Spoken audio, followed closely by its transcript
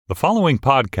The following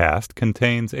podcast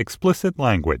contains explicit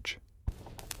language.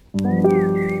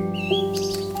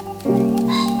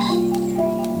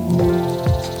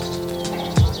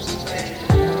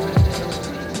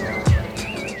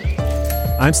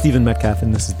 I'm Stephen Metcalf,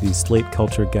 and this is the Slate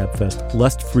Culture Gabfest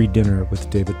Lust-Free Dinner with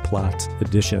David Plotz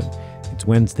edition. It's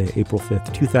Wednesday, April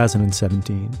 5th,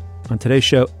 2017. On today's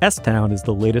show, S-Town is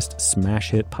the latest smash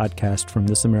hit podcast from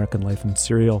This American Life and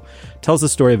Serial. Tells the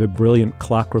story of a brilliant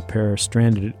clock repairer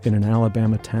stranded in an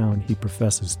Alabama town he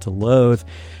professes to loathe.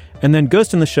 And then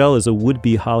Ghost in the Shell is a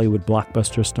would-be Hollywood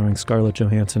blockbuster starring Scarlett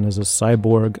Johansson as a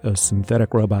cyborg, a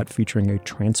synthetic robot featuring a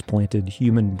transplanted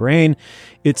human brain.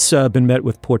 It's been met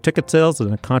with poor ticket sales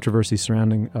and a controversy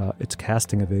surrounding its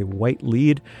casting of a white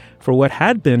lead for what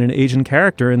had been an Asian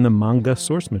character in the manga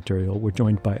source material. We're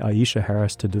joined by Aisha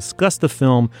Harris to discuss the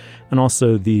film and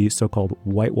also the so-called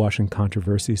whitewashing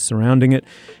controversy surrounding it.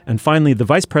 And finally, the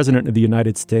Vice President of the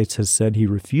United States has said he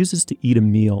refuses to eat a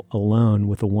meal alone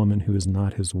with a woman who is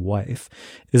not his wife.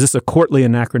 Is this a courtly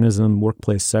anachronism,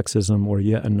 workplace sexism, or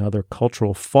yet another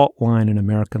cultural fault line in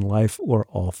American life, or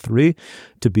all three?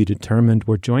 To be determined.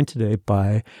 We're joined today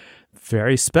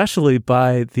very specially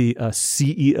by the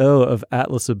CEO of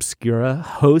Atlas Obscura,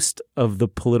 host of the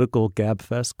Political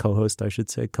Gabfest, co-host, I should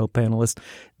say, co-panelist,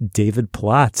 David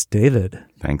Plotz. David.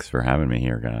 Thanks for having me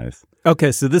here, guys.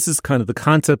 Okay, so this is kind of the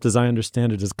concept, as I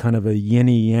understand it, is kind of a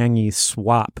yin-yang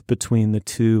swap between the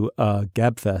two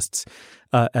Gabfests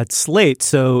at Slate.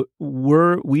 So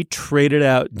we traded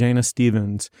out Dana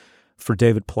Stevens for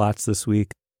David Plotz this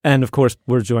week. And, of course,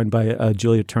 we're joined by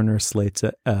Julia Turner, Slate's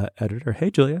editor. Hey,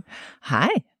 Julia. Hi.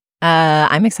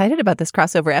 I'm excited about this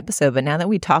crossover episode, but now that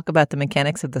we talk about the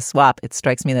mechanics of the swap, it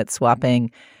strikes me that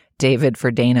swapping David for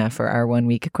Dana for our 1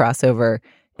 week crossover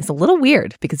is a little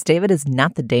weird because David is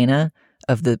not the Dana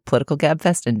of the Political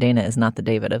Gabfest and Dana is not the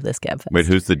David of this Gabfest. Wait,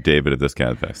 who's the David of this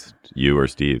Gabfest? You or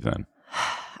Steve, then?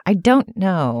 I don't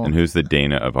know. And who's the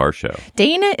Dana of our show?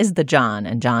 Dana is the John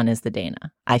and John is the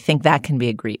Dana. I think that can be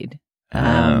agreed.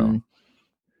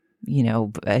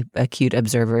 Acute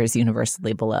observer is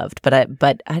universally beloved,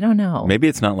 but I don't know. Maybe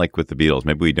it's not like with the Beatles.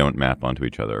 Maybe we don't map onto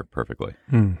each other perfectly.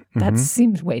 Mm-hmm. That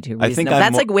seems way too reasonable.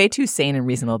 That's like way too sane and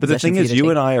reasonable. But the thing is, you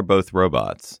and I are both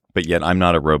robots, but yet I'm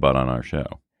not a robot on our show.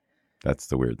 That's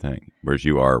the weird thing. Whereas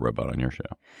you are a robot on your show.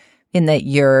 In that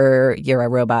you're a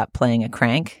robot playing a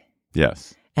crank.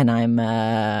 Yes. And I'm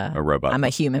a robot. I'm a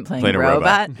human playing a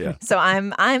robot. Yeah. So I'm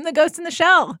the Ghost in the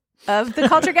Shell of the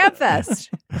Culture Gabfest.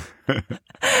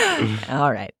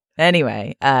 All right.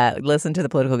 Anyway, listen to the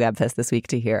Political Gabfest this week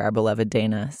to hear our beloved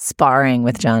Dana sparring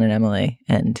with John and Emily,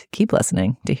 and keep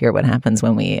listening to hear what happens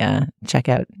when we check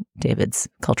out David's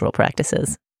cultural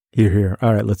practices. Here.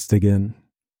 All right, let's dig in.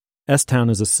 S-Town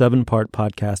is a 7-part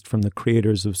podcast from the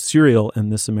creators of Serial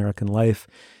and This American Life.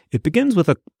 It begins with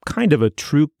a kind of a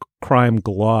true crime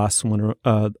gloss when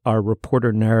our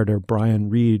reporter-narrator, Brian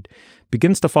Reed,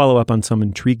 begins to follow up on some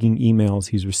intriguing emails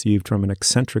he's received from an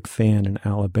eccentric fan in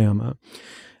Alabama.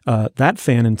 That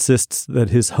fan insists that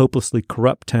his hopelessly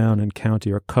corrupt town and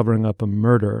county are covering up a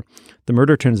murder. The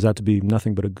murder turns out to be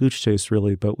nothing but a goose chase,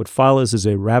 really, but what follows is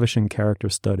a ravishing character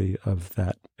study of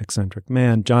that eccentric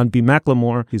man. John B.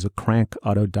 McLemore, he's a crank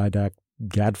autodidact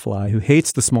gadfly who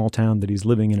hates the small town that he's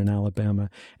living in Alabama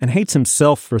and hates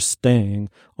himself for staying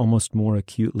almost more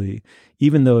acutely,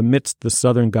 even though amidst the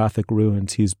Southern Gothic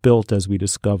ruins he's built, as we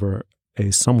discover,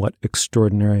 a somewhat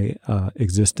extraordinary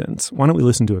existence. Why don't we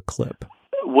listen to a clip?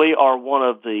 We are one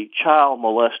of the child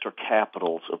molester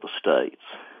capitals of the states.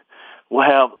 We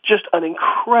have just an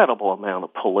incredible amount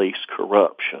of police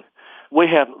corruption. We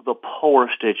have the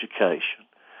poorest education.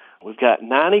 We've got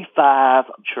 95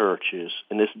 churches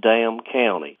in this damn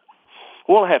county.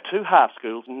 We only have 2 high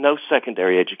schools, no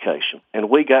secondary education.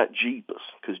 And we got Jeepus,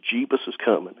 because Jeepus is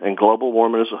coming. And global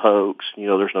warming is a hoax. You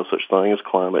know, there's no such thing as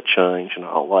climate change and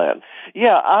all that.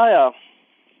 Yeah,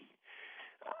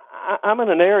 I'm in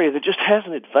an area that just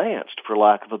hasn't advanced, for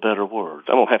lack of a better word.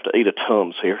 I don't have to eat a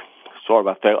Tums here. Sorry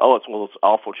about that. Oh, it's one of those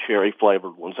awful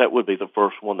cherry-flavored ones. That would be the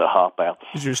first one to hop out.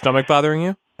 Is your stomach bothering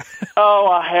you? Oh,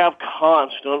 I have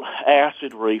constant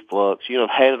acid reflux. I've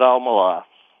had it all my life.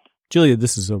 Julia,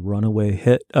 this is a runaway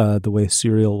hit, the way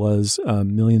Serial was.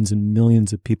 Millions and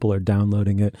millions of people are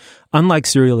downloading it. Unlike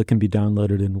Serial, it can be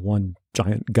downloaded in one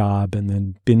giant gob and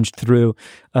then binged through.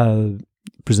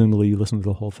 Presumably you listened to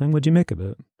the whole thing. What'd you make of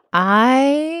it?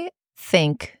 I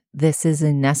think this is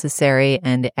a necessary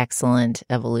and excellent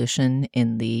evolution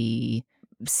in the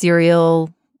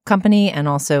Serial company and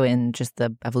also in just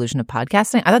the evolution of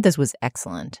podcasting. I thought this was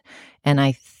excellent. And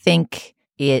I think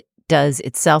it does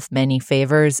itself many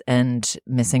favors and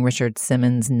Missing Richard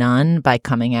Simmons none by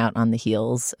coming out on the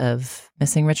heels of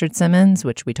Missing Richard Simmons,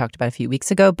 which we talked about a few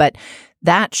weeks ago. But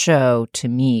that show, to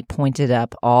me, pointed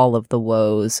up all of the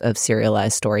woes of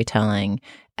serialized storytelling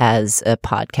as a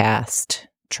podcast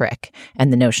trick,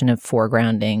 and the notion of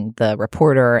foregrounding the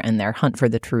reporter and their hunt for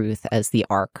the truth as the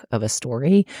arc of a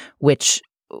story, which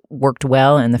worked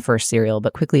well in the first serial,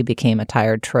 but quickly became a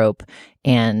tired trope.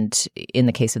 And in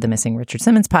the case of the Missing Richard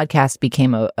Simmons podcast,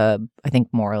 became a I think,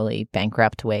 morally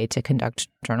bankrupt way to conduct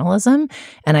journalism.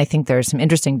 And I think there's some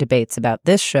interesting debates about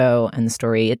this show and the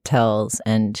story it tells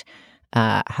and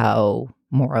how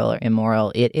moral or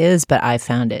immoral it is. But I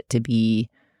found it to be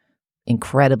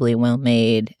incredibly well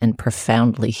made and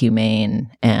profoundly humane.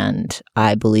 And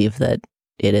I believe that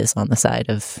it is on the side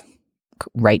of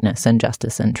rightness and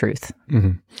justice and truth.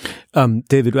 Mm-hmm.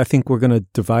 David, I think we're going to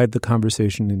divide the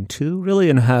conversation in two, really,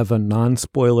 and have a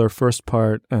non-spoiler first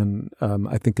part. And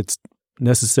I think it's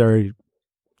necessary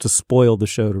to spoil the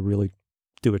show to really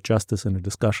do it justice in a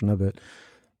discussion of it.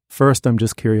 First, I'm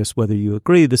just curious whether you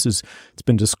agree. It's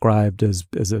been described as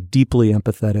a deeply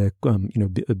empathetic,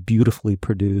 beautifully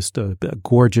produced,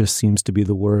 gorgeous seems to be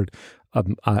the word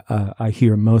I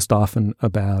hear most often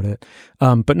about it,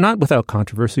 but not without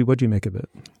controversy. What do you make of it?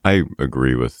 I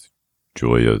agree with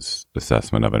Julia's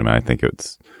assessment of it. I mean, I think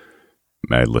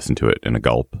I listened to it in a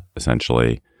gulp,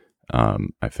 essentially.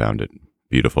 I found it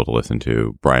beautiful to listen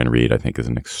to. Brian Reed, I think, is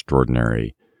an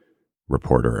extraordinary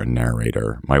reporter and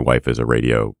narrator. My wife is a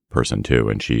radio person too,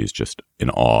 and she's just in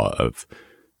awe of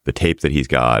the tape that he's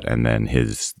got, and then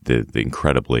the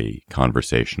incredibly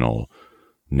conversational,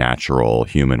 natural,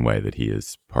 human way that he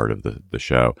is part of the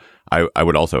show. I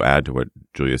would also add to what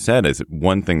Julia said is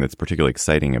one thing that's particularly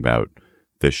exciting about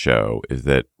this show is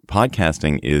that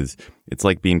podcasting it's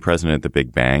like being present at the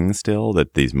Big Bang still,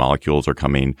 that these molecules are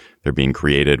coming, they're being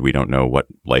created. We don't know what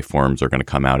life forms are going to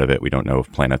come out of it. We don't know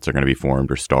if planets are going to be formed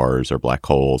or stars or black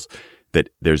holes, that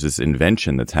there's this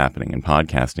invention that's happening in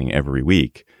podcasting every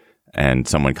week. And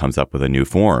someone comes up with a new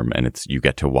form, and you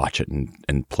get to watch it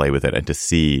and play with it, and to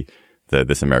see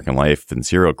This American Life and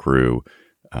Serial Crew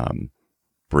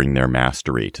bring their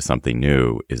mastery to something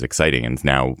new is exciting. And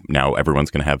now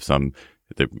everyone's going to have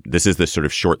this is the sort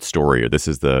of short story, or this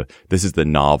is the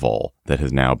novel that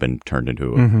has now been turned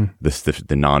into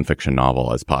the nonfiction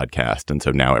novel as podcast. And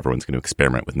so now everyone's going to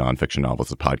experiment with nonfiction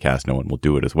novels as podcast. No one will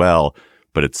do it as well.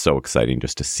 But it's so exciting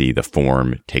just to see the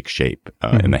form take shape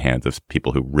in the hands of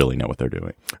people who really know what they're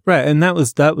doing. Right. And that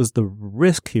was the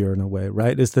risk here in a way,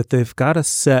 right, is that they've got a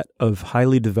set of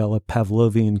highly developed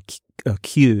Pavlovian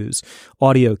cues,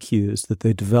 audio cues that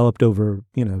they developed over,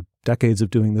 decades of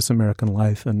doing This American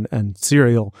Life and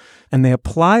Serial. And they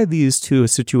apply these to a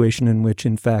situation in which,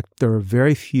 in fact, there are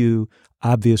very few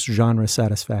obvious genre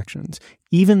satisfactions,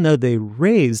 even though they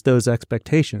raise those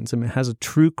expectations. I mean, it has a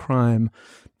true crime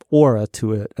aura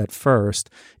to it at first.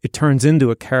 It turns into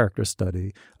a character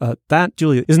study.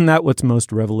 Julia, isn't that what's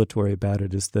most revelatory about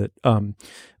it, is that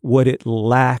what it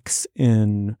lacks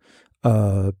in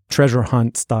treasure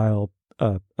hunt style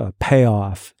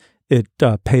payoff, it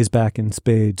pays back in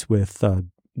spades with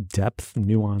depth,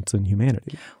 nuance, and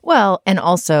humanity. Well, and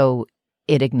also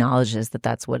it acknowledges that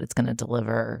that's what it's going to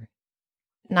deliver,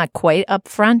 not quite up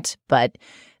front, but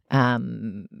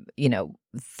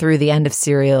through the end of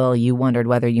Serial, you wondered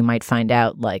whether you might find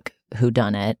out, like, who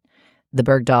done it. The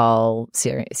Bergdahl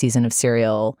season of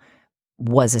Serial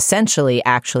was essentially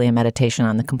actually a meditation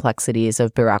on the complexities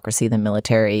of bureaucracy, the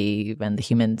military, and the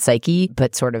human psyche,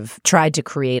 but sort of tried to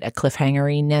create a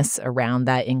cliffhangeriness around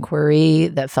that inquiry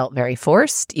that felt very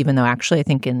forced, even though actually I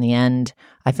think in the end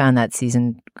I found that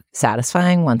season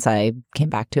satisfying once I came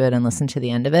back to it and listened to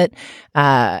the end of it.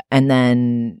 And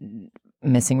then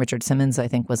Missing Richard Simmons, I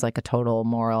think, was like a total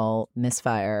moral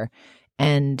misfire.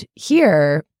 And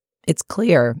here, it's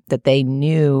clear that they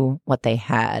knew what they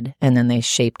had, and then they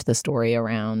shaped the story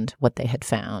around what they had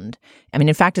found. I mean,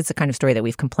 in fact, it's the kind of story that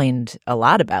we've complained a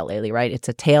lot about lately, right? It's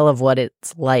a tale of what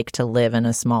it's like to live in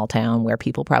a small town where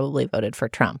people probably voted for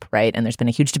Trump, right? And there's been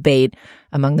a huge debate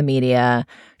among the media.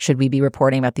 Should we be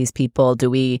reporting about these people? Are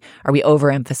we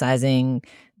overemphasizing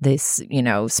this,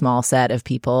 small set of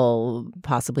people,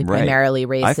 possibly primarily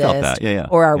racist? I felt that, yeah.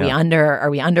 Or are we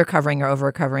undercovering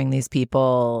or overcovering these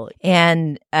people?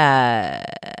 And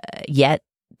yet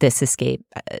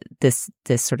this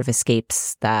sort of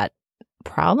escapes that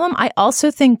problem. I also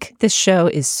think this show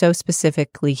is so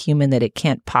specifically human that it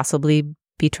can't possibly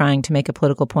be trying to make a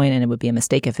political point, and it would be a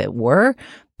mistake if it were.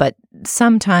 But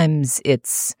sometimes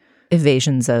it's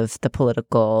evasions of the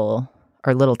political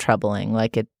are a little troubling.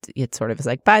 Like it sort of is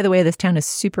like, by the way, this town is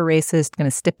super racist, going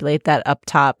to stipulate that up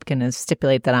top, going to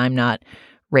stipulate that I'm not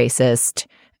racist,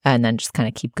 and then just kind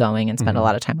of keep going and spend a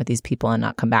lot of time with these people and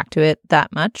not come back to it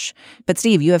that much. But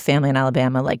Steve, you have family in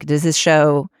Alabama. Like, does this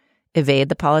show evade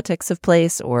the politics of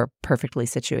place or perfectly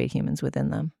situate humans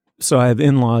within them? So I have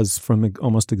in-laws from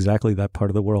almost exactly that part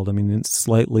of the world. I mean, it's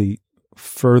slightly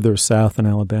further south in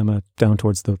Alabama, down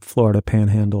towards the Florida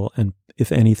Panhandle, and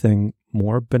if anything,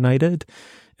 more benighted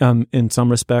in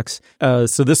some respects.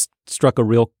 So this struck a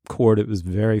real chord. It was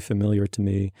very familiar to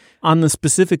me. On the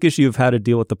specific issue of how to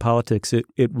deal with the politics, it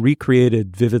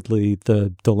recreated vividly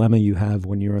the dilemma you have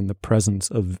when you're in the presence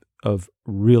of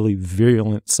really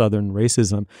virulent Southern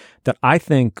racism that I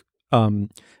think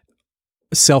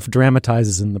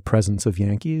self-dramatizes in the presence of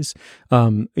Yankees.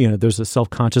 There's a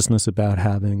self-consciousness about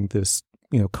having this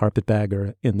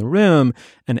carpetbagger in the room,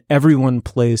 and everyone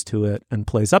plays to it and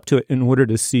plays up to it in order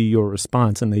to see your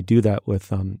response. And they do that with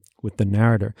the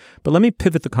narrator. But let me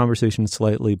pivot the conversation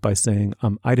slightly by saying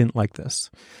I didn't like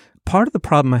this. Part of the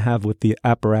problem I have with the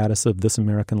apparatus of This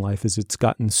American Life is it's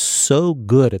gotten so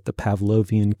good at the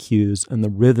Pavlovian cues and the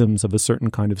rhythms of a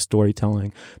certain kind of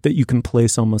storytelling that you can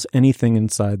place almost anything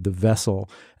inside the vessel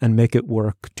and make it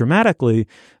work dramatically.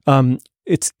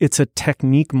 It's a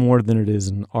technique more than it is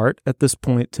an art at this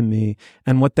point to me.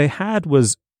 And what they had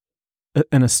was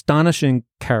an astonishing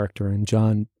character in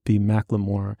John B.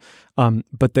 McLemore,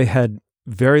 but they had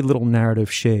very little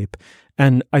narrative shape.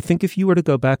 And I think if you were to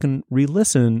go back and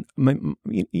re-listen,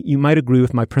 you might agree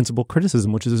with my principal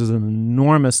criticism, which is there's an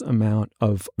enormous amount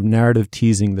of narrative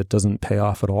teasing that doesn't pay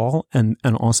off at all, and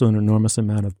also an enormous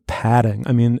amount of padding.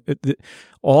 I mean,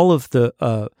 all of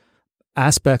the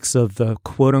aspects of the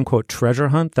quote-unquote treasure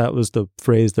hunt, that was the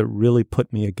phrase that really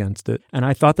put me against it. And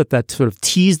I thought that sort of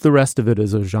teased the rest of it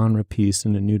as a genre piece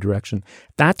in a new direction.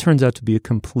 That turns out to be a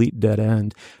complete dead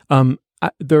end.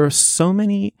 There are so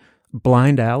many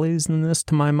blind alleys in this,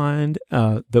 to my mind,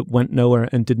 that went nowhere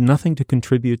and did nothing to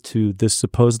contribute to this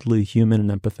supposedly human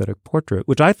and empathetic portrait,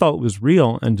 which I thought was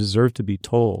real and deserved to be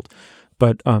told.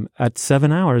 But at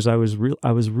 7 hours, I was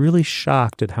really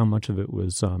shocked at how much of it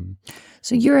was.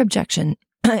 So your objection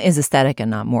is aesthetic and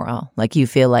not moral. Like, you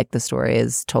feel like the story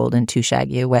is told in too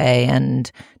shaggy a way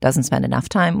and doesn't spend enough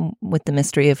time with the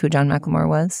mystery of who John McLemore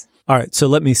was? All right. So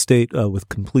let me state with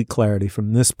complete clarity,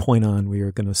 from this point on, we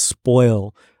are going to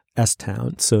spoil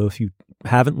S-Town. So if you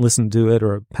haven't listened to it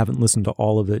or haven't listened to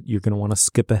all of it, you're going to want to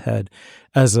skip ahead.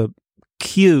 As a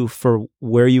cue for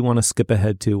where you want to skip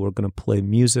ahead to, we're going to play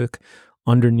music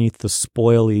underneath the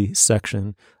spoily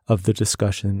section of the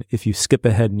discussion. If you skip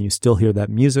ahead and you still hear that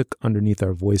music underneath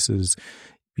our voices,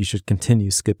 you should continue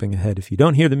skipping ahead. If you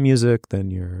don't hear the music, then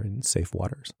you're in safe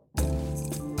waters.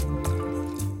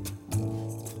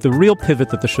 The real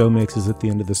pivot that the show makes is at the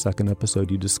end of the second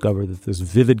episode. You discover that this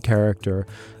vivid character,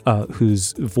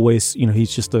 whose voice,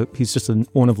 he's just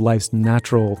one of life's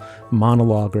natural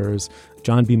monologuers.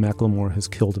 John B. McLemore has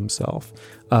killed himself,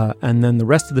 and then the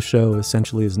rest of the show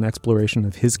essentially is an exploration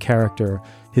of his character,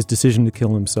 his decision to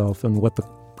kill himself, and what the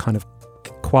kind of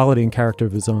quality and character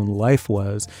of his own life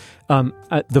was.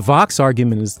 The Vox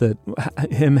argument is that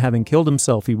him having killed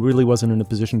himself, he really wasn't in a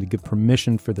position to give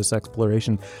permission for this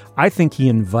exploration. I think he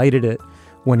invited it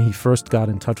when he first got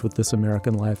in touch with This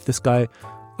American Life. This guy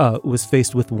was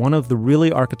faced with one of the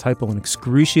really archetypal and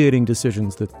excruciating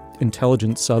decisions that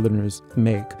intelligent Southerners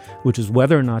make, which is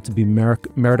whether or not to be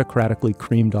meritocratically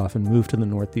creamed off and move to the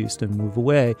Northeast and move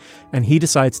away. And he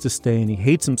decides to stay, and he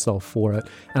hates himself for it.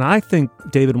 And I think,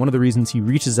 David, one of the reasons he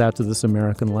reaches out to This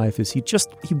American Life is he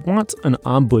wants an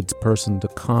ombudsperson to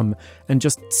come and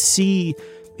just see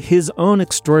his own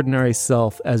extraordinary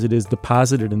self as it is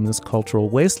deposited in this cultural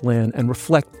wasteland and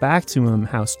reflect back to him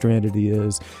how stranded he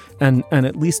is and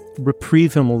at least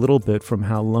reprieve him a little bit from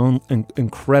how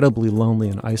incredibly lonely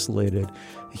and isolated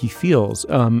he feels.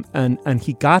 And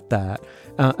he got that.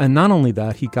 And not only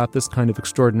that, he got this kind of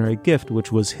extraordinary gift,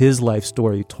 which was his life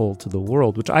story told to the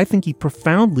world, which I think he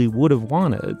profoundly would have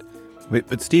wanted. Wait,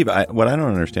 but Steve, what I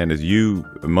don't understand is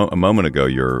a moment ago,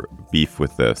 your beef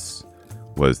with this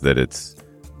was that it's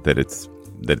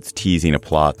teasing a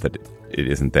plot that it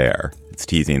isn't there. It's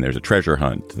teasing there's a treasure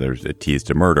hunt. It teased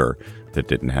a murder that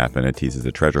didn't happen. It teases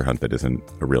a treasure hunt that isn't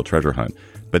a real treasure hunt.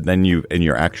 But then in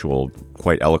your actual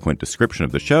quite eloquent description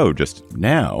of the show just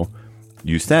now,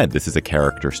 you said this is a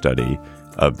character study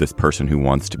of this person who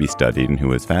wants to be studied and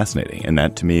who is fascinating. And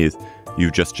that to me is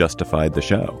you've just justified the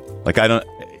show. Like I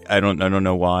don't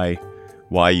know why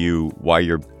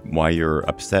you're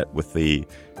upset with the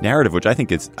narrative, which I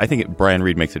think Brian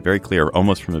Reed makes it very clear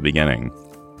almost from the beginning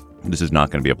this is not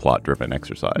going to be a plot-driven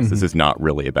exercise. This is not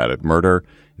really about a murder.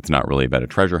 It's not really about a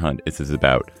treasure hunt. This is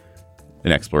about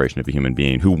an exploration of a human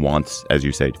being who wants, as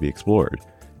you say, to be explored.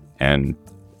 And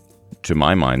to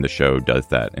my mind, the show does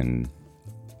that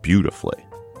beautifully.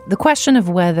 The question of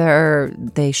whether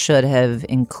they should have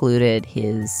included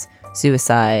his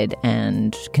suicide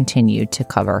and continued to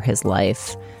cover his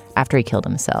life after he killed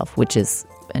himself, which is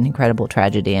an incredible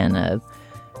tragedy and a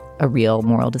real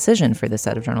moral decision for the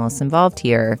set of journalists involved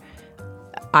here.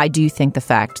 I do think the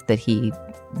fact that he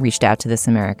reached out to This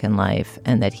American Life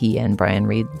and that he and Brian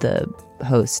Reed, the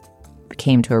host,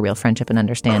 came to a real friendship and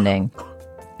understanding,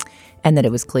 and that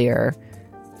it was clear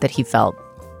that he felt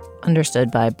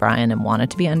understood by Brian and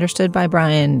wanted to be understood by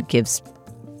Brian gives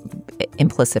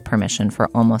implicit permission for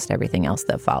almost everything else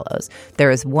that follows.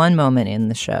 There is one moment in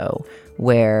the show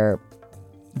where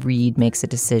Reed makes a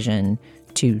decision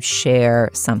to share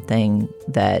something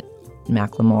that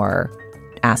Macklemore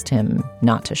asked him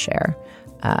not to share,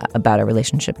 about a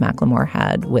relationship Macklemore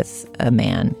had with a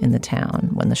man in the town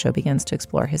when the show begins to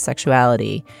explore his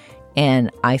sexuality. And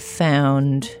I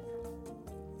found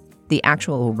the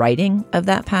actual writing of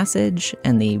that passage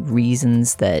and the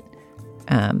reasons that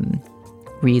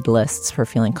Reed lists for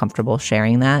feeling comfortable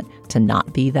sharing that to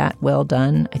not be that well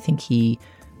done. I think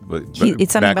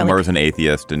it's something about Macklemore's an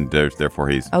atheist, and therefore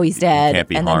he's dead. He can't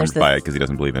be and harmed by it because he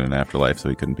doesn't believe in an afterlife, so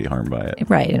he couldn't be harmed by it.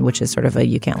 Right, and which is sort of a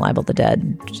you can't libel the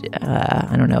dead.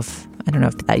 I don't know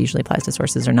if that usually applies to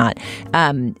sources or not.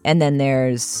 And then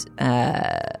there's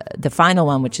the final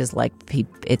one, which is like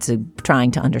trying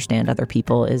to understand other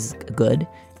people is good,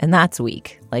 and that's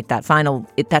weak. Like that final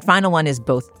one is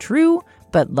both true,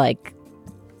 but like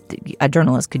a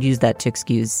journalist could use that to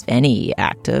excuse any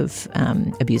act of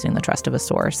abusing the trust of a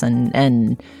source.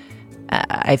 And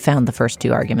I found the first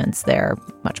two arguments there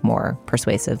much more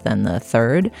persuasive than the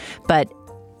third. But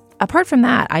apart from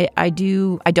that, I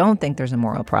don't think there's a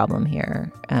moral problem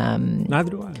here.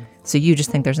 Neither do I. So you just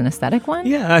think there's an aesthetic one?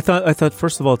 Yeah, I thought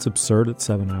first of all it's absurd at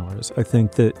 7 hours. I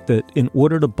think that in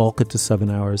order to bulk it to 7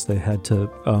 hours, they had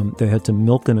to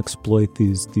milk and exploit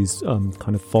these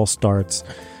kind of false starts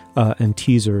and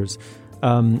teasers.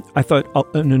 I thought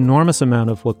an enormous amount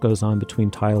of what goes on between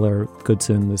Tyler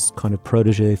Goodson, this kind of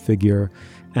protege figure,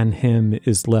 and him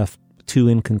is left too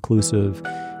inconclusive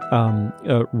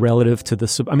relative to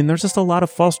the... I mean, there's just a lot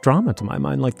of false drama to my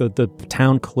mind, like the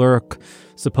town clerk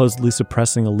supposedly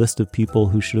suppressing a list of people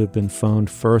who should have been phoned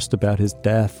first about his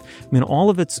death. I mean, all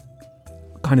of it's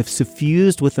kind of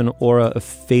suffused with an aura of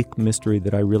fake mystery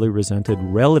that I really resented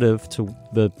relative to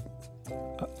the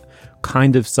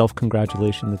kind of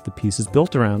self-congratulation that the piece is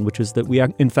built around, which is that we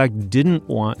in fact didn't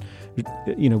want,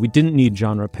 we didn't need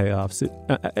genre payoffs.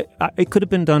 It could have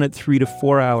been done at 3 to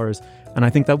 4 hours, and I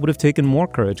think that would have taken more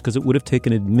courage, because it would have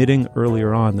taken admitting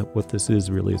earlier on that what this is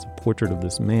really is a portrait of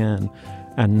this man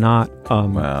and not...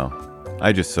 Wow.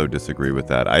 I just so disagree with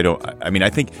that. I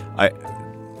think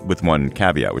with one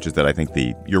caveat, which is that I think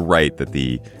you're right that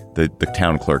the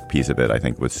town clerk piece of it, I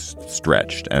think, was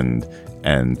stretched, and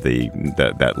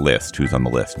that list, who's on the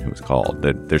list and who was called,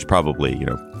 that there's probably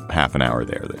half an hour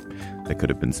there that could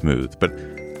have been smooth. But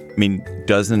I mean,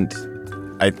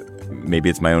 maybe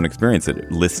it's my own experience that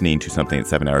listening to something at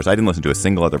 7 hours, I didn't listen to a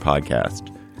single other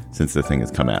podcast since the thing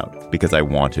has come out because I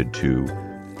wanted to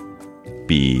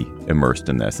be immersed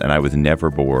in this, and I was never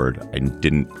bored. I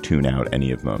didn't tune out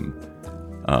any of them.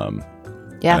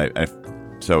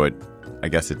 I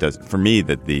guess it does for me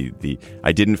that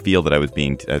I didn't feel that I was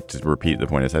being to repeat the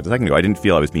point I said a second ago. I didn't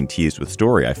feel I was being teased with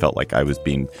story. I felt like I was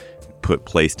being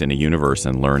placed in a universe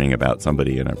and learning about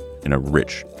somebody in a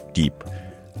rich, deep,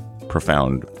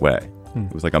 profound way.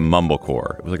 It was like a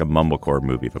mumblecore. It was like a mumblecore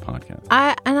movie of a podcast.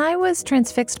 I was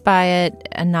transfixed by it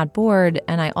and not bored.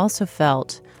 And I also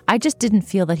I just didn't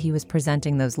feel that he was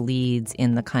presenting those leads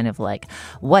in the kind of like,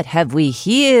 what have we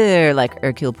here? Like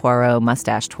Hercule Poirot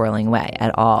mustache twirling way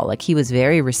at all. Like he was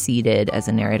very receded as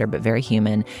a narrator, but very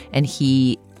human. And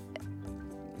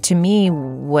to me,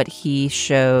 what he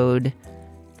showed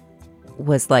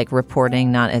was like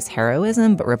reporting not as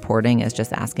heroism, but reporting as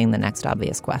just asking the next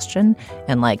obvious question.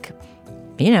 And like,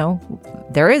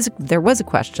 there was a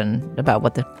question about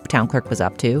what the town clerk was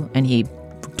up to, and he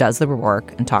does the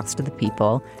work and talks to the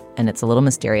people, and it's a little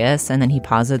mysterious, and then he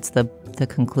posits the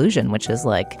conclusion, which is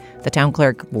like the town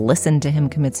clerk listened to him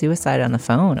commit suicide on the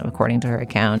phone, according to her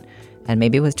account, and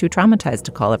maybe was too traumatized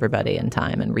to call everybody in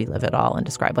time and relive it all and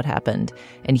describe what happened.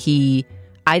 And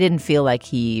I didn't feel like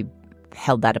he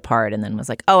held that apart and then was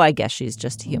like, oh, I guess she's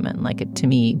just human. Like to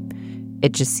me,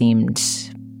 it just seemed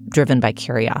driven by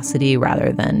curiosity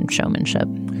rather than showmanship.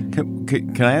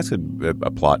 Can I ask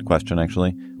a plot question,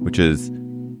 actually, which is,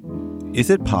 is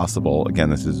it possible, again,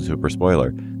 this is a super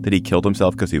spoiler, that he killed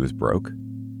himself because he was broke?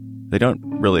 They don't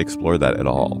really explore that at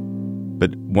all.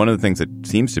 But one of the things that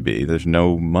seems to be, there's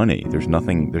no money,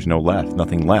 nothing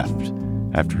left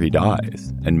after he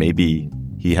dies. And maybe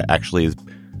he actually is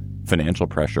financial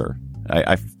pressure.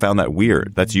 I found that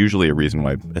weird. That's usually a reason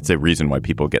why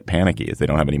people get panicky, is they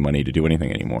don't have any money to do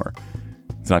anything anymore.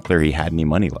 It's not clear he had any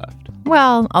money left.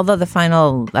 Well, although the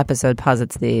final episode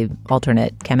posits the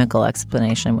alternate chemical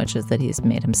explanation, which is that he's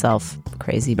made himself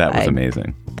crazy that was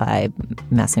amazing. By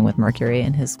messing with mercury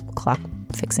in his clock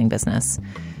fixing business,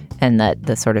 and that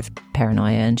the sort of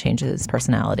paranoia and changes his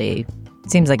personality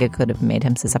seems like it could have made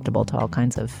him susceptible to all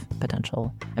kinds of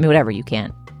potential. I mean, whatever, you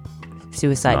can't.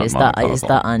 Suicide is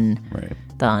the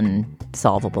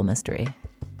unsolvable mystery.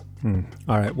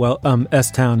 All right. Well,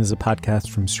 S-Town is a podcast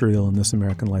from Surreal and This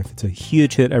American Life. It's a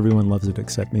huge hit. Everyone loves it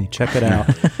except me. Check it out.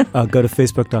 Go to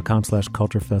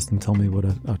facebook.com/culturefest and tell me what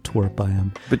a twerp I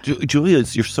am. But Julia,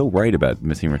 you're so right about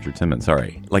missing Richard Simmons.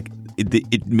 Sorry. Like,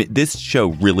 this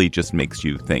show really just makes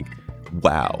you think,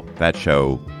 wow, that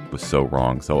show was so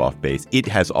wrong, so off base. It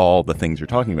has all the things you're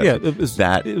talking about. Yeah, it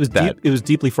was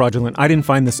deeply fraudulent. I didn't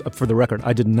find this, for the record,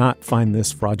 I did not find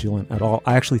this fraudulent at all.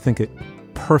 I actually think it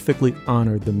perfectly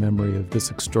honored the memory of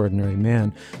this extraordinary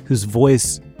man whose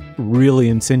voice really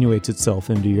insinuates itself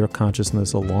into your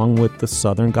consciousness along with the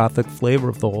Southern Gothic flavor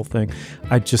of the whole thing.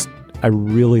 I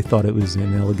really thought it was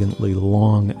inelegantly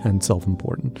long and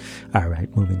self-important. All right,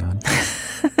 moving on.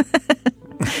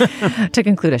 To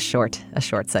conclude a short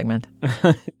segment.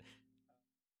 All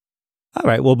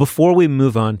right. Well, before we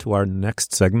move on to our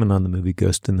next segment on the movie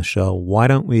Ghost in the Shell, why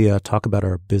don't we talk about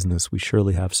our business? We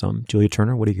surely have some. Julia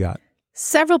Turner, what do you got?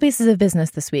 Several pieces of business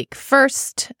this week.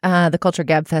 First, the Culture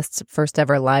Gabfest's first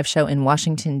ever live show in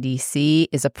Washington, D.C.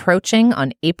 is approaching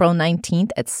on April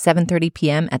 19th at 7:30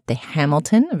 p.m. at the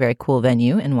Hamilton, a very cool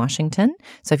venue in Washington.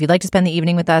 So if you'd like to spend the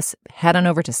evening with us, head on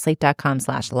over to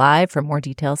slate.com/live for more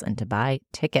details and to buy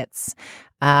tickets.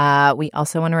 We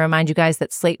also want to remind you guys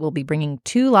that Slate will be bringing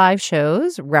 2 live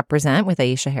shows, Represent with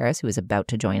Aisha Harris, who is about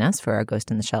to join us for our Ghost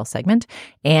in the Shell segment,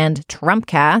 and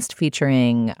Trumpcast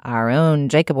featuring our own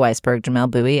Jacob Weisberg,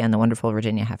 Jamel Bowie, and the wonderful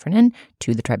Virginia Heffernan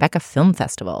to the Tribeca Film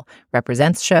Festival.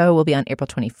 Represent's show will be on April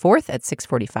 24th at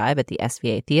 6:45 at the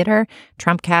SVA Theater.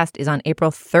 Trumpcast is on April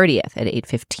 30th at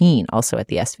 8:15, also at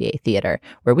the SVA Theater,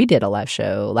 where we did a live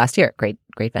show last year. Great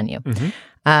venue. Mm-hmm.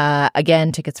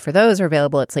 Again, tickets for those are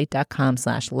available at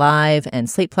slate.com/live, and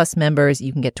Slate Plus members,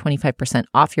 you can get 25%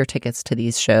 off your tickets to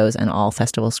these shows and all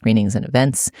festival screenings and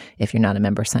events. If you're not a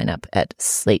member, sign up at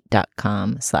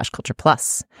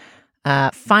slate.com/cultureplus.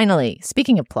 Finally,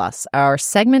 speaking of Plus, our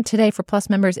segment today for Plus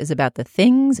members is about the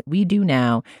things we do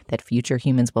now that future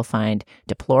humans will find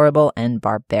deplorable and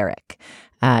barbaric.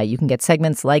 You can get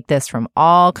segments like this from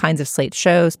all kinds of Slate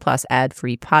shows, plus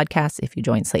ad-free podcasts if you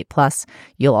join Slate Plus.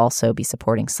 You'll also be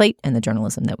supporting Slate and the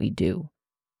journalism that we do.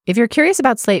 If you're curious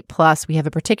about Slate Plus, we have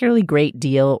a particularly great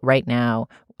deal right now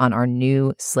on our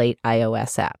new Slate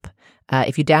iOS app.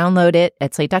 If you download it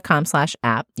at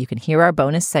slate.com/app, you can hear our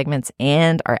bonus segments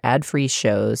and our ad-free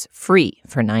shows free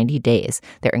for 90 days.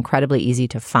 They're incredibly easy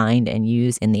to find and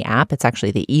use in the app. It's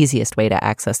actually the easiest way to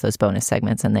access those bonus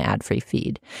segments and the ad-free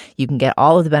feed. You can get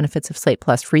all of the benefits of Slate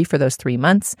Plus free for those 3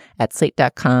 months at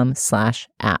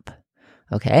slate.com/app.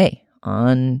 Okay,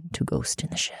 on to Ghost in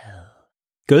the Shell.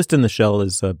 Ghost in the Shell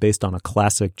is based on a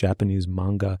classic Japanese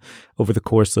manga. Over the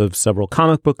course of several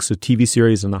comic books, a TV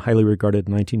series, and a highly regarded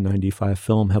 1995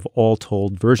 film have all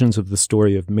told versions of the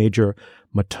story of Major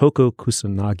Motoko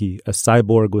Kusanagi, a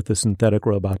cyborg with a synthetic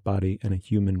robot body and a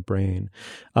human brain.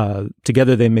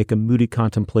 Together, they make a moody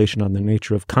contemplation on the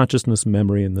nature of consciousness,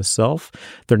 memory, and the self.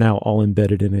 They're now all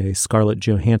embedded in a Scarlett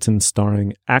Johansson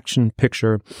starring action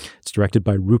picture. It's directed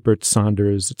by Rupert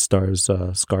Sanders. It stars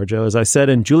ScarJo, as I said,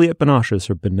 and Juliette Binoche is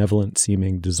her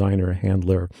benevolent-seeming designer,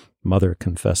 handler, mother,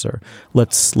 confessor.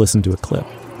 Let's listen to a clip.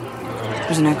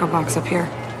 There's an echo box up here.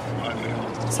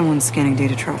 Someone's scanning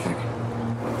data traffic.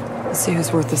 Let's see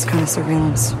who's worth this kind of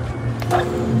surveillance.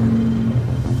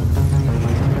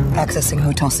 Accessing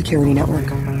hotel security network.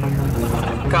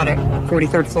 Got it.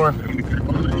 43rd floor.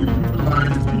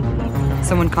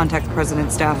 Someone contact the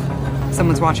president's staff.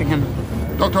 Someone's watching him.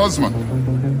 Dr. Osmond,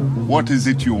 what is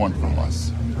it you want from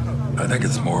us? I think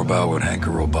it's more about what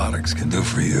Hanker Robotics can do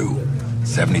for you.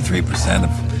 73%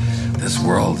 of this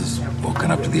world is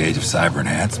woken up to the age of cyber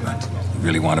enhancement. You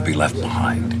really want to be left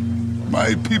behind.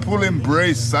 My people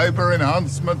embrace cyber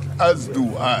enhancement, as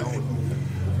do I.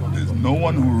 There's no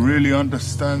one who really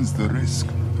understands the risk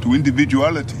to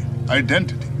individuality,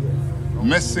 identity,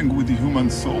 messing with the human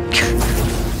soul.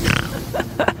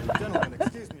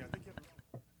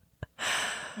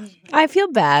 I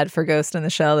feel bad for Ghost in the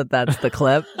Shell that's the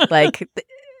clip. Like,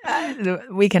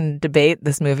 we can debate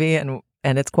this movie and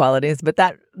its qualities, but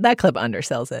that clip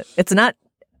undersells it. It's not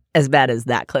as bad as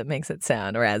that clip makes it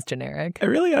sound, or as generic.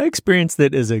 I experienced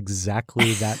it as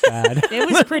exactly that bad.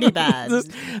 It was pretty bad.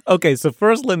 Okay, so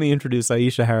first let me introduce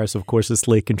Aisha Harris, of course, a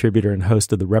Slate contributor and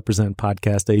host of the Represent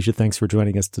podcast. Aisha, thanks for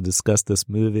joining us to discuss this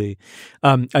movie.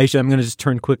 Aisha, I'm going to just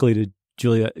turn quickly to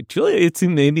Julia. Julia, it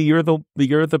seems maybe you're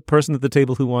the person at the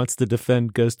table who wants to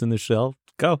defend Ghost in the Shell.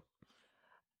 Go.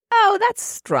 Oh, that's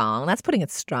strong. That's putting it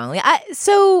strongly.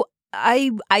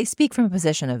 I speak from a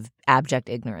position of abject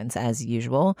ignorance, as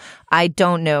usual. I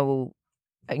don't know,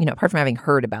 apart from having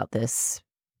heard about this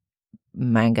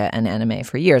manga and anime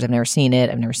for years, I've never seen it.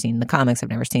 I've never seen the comics. I've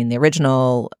never seen the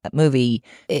original movie.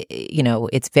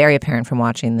 It's very apparent from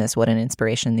watching this what an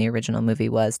inspiration the original movie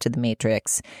was to The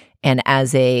Matrix. And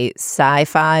as a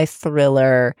sci-fi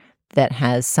thriller that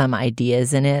has some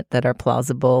ideas in it that are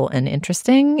plausible and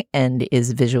interesting and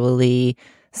is visually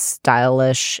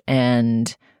stylish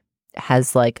and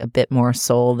has like a bit more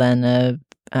soul than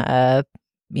a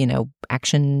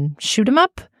action shoot 'em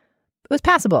up. It was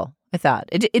passable, I thought.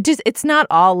 It's not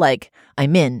all like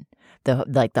I'm in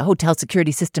the hotel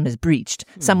security system is breached.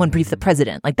 Someone briefed the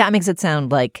president. Like that makes it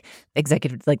sound like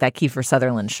executive, like that Kiefer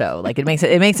Sutherland show. Like it makes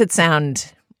it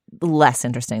sound less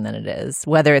interesting than it is.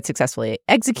 Whether it successfully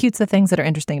executes the things that are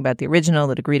interesting about the original,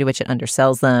 the degree to which it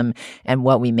undersells them, and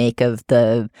what we make of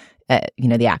the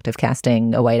the act of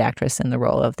casting a white actress in the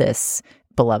role of this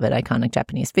beloved, iconic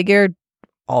Japanese figure,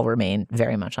 all remain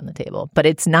very much on the table. But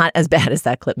it's not as bad as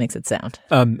that clip makes it sound.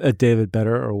 David,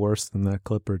 better or worse than that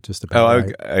clip, or just about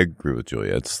right? I agree with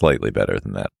Julia. It's slightly better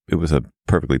than that. It was a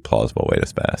perfectly plausible way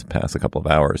to pass a couple of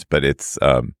hours, but it's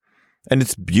and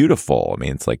it's beautiful. I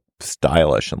mean, it's like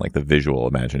stylish, and like the visual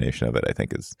imagination of it, I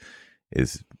think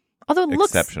is although it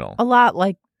exceptional. Looks a lot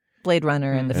like Blade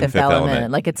Runner and the Fifth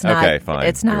Element. Like it's not. Okay, fine.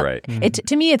 It's not. You're right.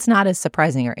 To me, it's not as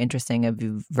surprising or interesting a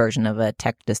version of a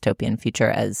tech dystopian future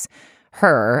as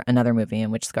Her, another movie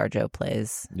in which ScarJo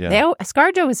plays. Yeah,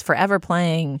 ScarJo is forever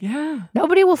playing. Yeah,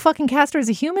 nobody will fucking cast her as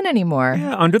a human anymore.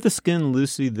 Yeah, Under the Skin,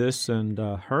 Lucy, this, and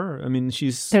Her. I mean,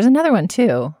 there's another one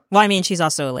too. Well, I mean, she's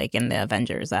also like in the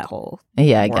Avengers, that whole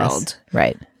I world. guess.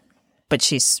 Right. But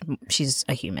she's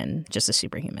a human, just a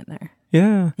superhuman there.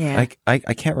 Yeah.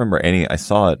 I can't remember any. I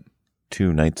saw it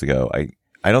 2 nights ago.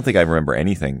 I don't think I remember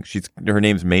anything. Her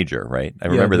name's Major, right? I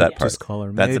remember that part. Just call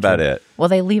her That's Major. about it. Well,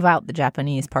 they leave out the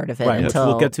Japanese part of it right, until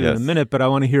which we'll get to in a minute. But I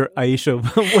want to hear Aisha.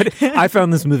 I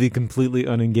found this movie completely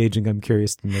unengaging. I'm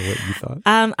curious to know what you thought.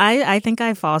 I think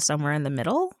I fall somewhere in the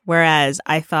middle. Whereas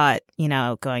I thought,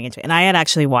 going into it, and I had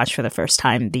actually watched for the first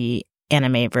time the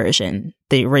anime version,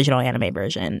 the original anime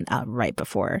version, right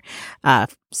before.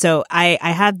 So I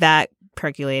had that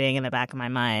percolating in the back of my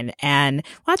mind, and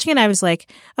watching it I was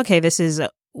like, okay, this is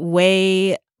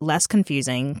way less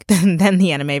confusing than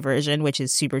the anime version, which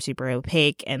is super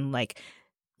opaque and like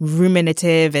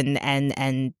ruminative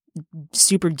and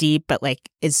super deep, but like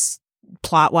is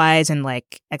plot wise and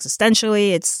like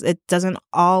existentially it doesn't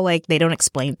all like they don't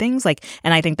explain things like,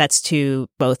 and I think that's to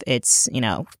both its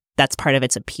that's part of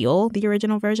its appeal, the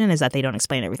original version, is that they don't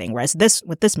explain everything. Whereas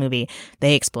with this movie,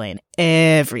 they explain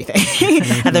everything.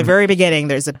 At the very beginning,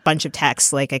 there's a bunch of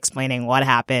text like explaining what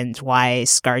happened, why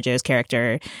ScarJo's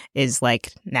character is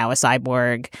like now a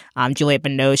cyborg. Juliette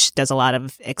Binoche does a lot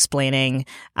of explaining.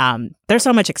 There's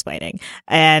so much explaining.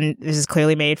 And this is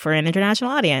clearly made for an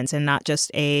international audience and not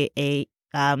just a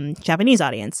Japanese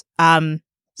audience.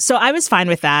 So I was fine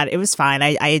with that. It was fine.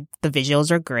 The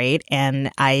visuals are great.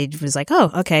 And I was like,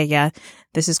 oh, okay, yeah,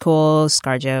 this is cool.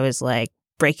 ScarJo is like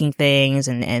breaking things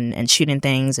and shooting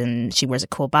things. And she wears a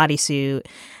cool bodysuit.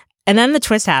 And then the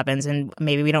twist happens. And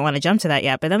maybe we don't want to jump to that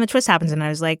yet. But then the twist happens. And I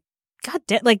was like, God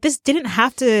damn, like this didn't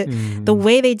have to, the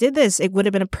way they did this, it would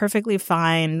have been a perfectly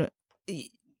fine,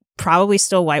 probably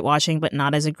still whitewashing, but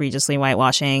not as egregiously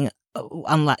whitewashing.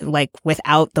 Like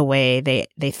without the way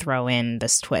they throw in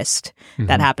this twist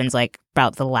that happens like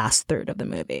about the last third of the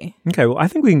movie. Okay, well, I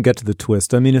think we can get to the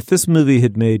twist. I mean, if this movie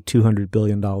had made $200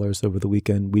 billion over the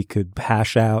weekend, we could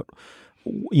hash out,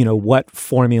 what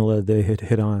formula they had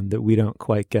hit on that we don't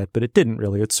quite get, but it didn't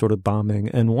really. It's sort of bombing.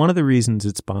 And one of the reasons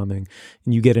it's bombing,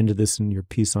 and you get into this in your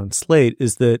piece on Slate,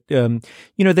 is that,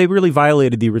 they really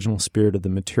violated the original spirit of the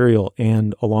material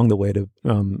and along the way to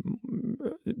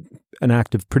an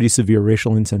act of pretty severe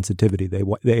racial insensitivity.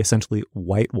 They essentially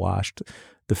whitewashed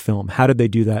the film. How did they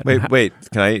do that? Wait,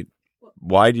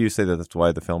 why do you say that that's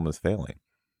why the film was failing?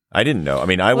 I didn't know. I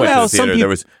mean, I went to the theater.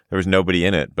 There was nobody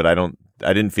in it, but I don't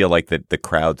I didn't feel like the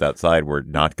crowds outside were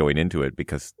not going into it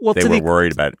because they were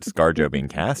worried about ScarJo being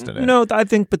cast in it. No, I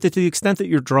think, but to the extent that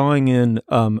you're drawing in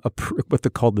what they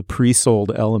call the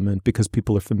pre-sold element because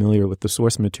people are familiar with the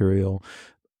source material,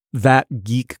 that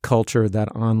geek culture,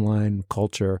 that online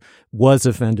culture was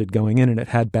offended going in, and it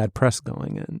had bad press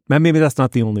going in. Maybe that's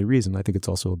not the only reason. I think it's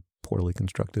also a poorly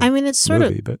constructed. I mean, it's sort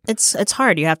movie, of but it's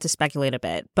hard. You have to speculate a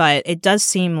bit, but it does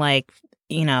seem like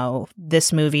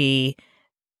this movie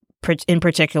in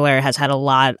particular has had a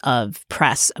lot of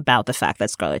press about the fact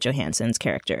that Scarlett Johansson's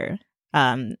character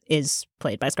is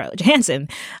played by Scarlett Johansson,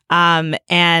 and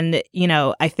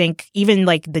I think even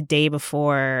like the day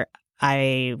before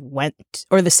I went,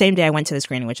 or the same day I went to the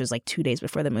screening, which was like 2 days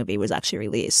before the movie was actually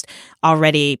released,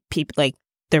 already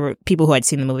there were people who had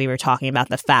seen the movie were talking about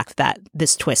the fact that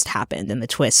this twist happened. And the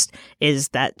twist is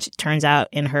that it turns out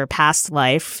in her past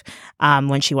life,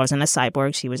 when she wasn't a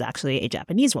cyborg, she was actually a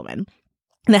Japanese woman.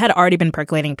 And that had already been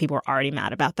percolating. People were already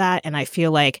mad about that. And I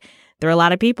feel like there are a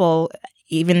lot of people,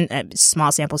 even at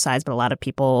small sample size, but a lot of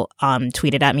people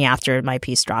tweeted at me after my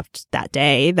piece dropped that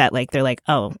day that they're like,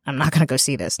 oh, I'm not going to go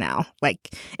see this now.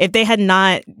 Like if they had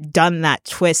not done that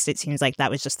twist, it seems like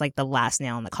that was just like the last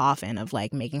nail in the coffin of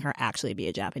like making her actually be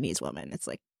a Japanese woman. It's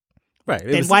like, right.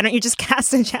 Then why don't you just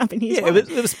cast a Japanese woman?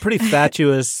 It was pretty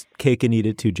fatuous cake and eat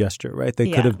it too gesture, right?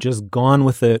 They could have just gone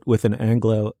with it with an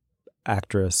Anglo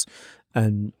actress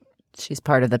and she's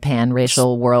part of the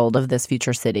pan-racial world of this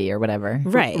future city or whatever.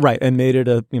 Right, and made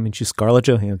it she's Scarlett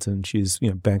Johansson. She's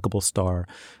bankable star.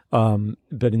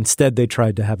 But instead, they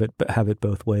tried to have it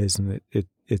both ways, and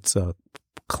it's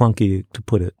clunky, to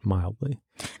put it mildly.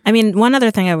 I mean, one other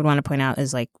thing I would want to point out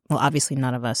is obviously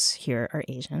none of us here are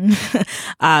Asian,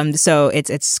 so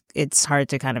it's hard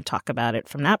to kind of talk about it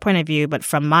from that point of view. But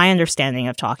from my understanding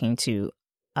of talking to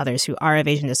others who are of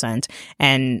Asian descent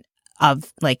and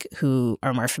of who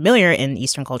are more familiar in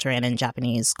Eastern culture and in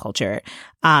Japanese culture,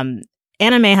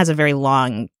 anime has a very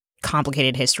long,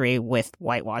 complicated history with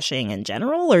whitewashing in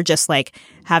general, or just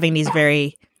having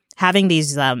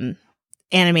these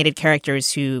animated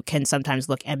characters who can sometimes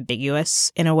look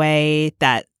ambiguous in a way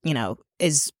that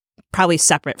is probably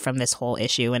separate from this whole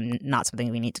issue and not something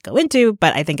we need to go into.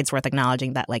 But I think it's worth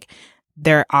acknowledging that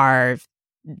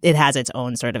it has its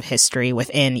own sort of history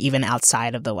within, even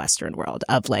outside of the Western world,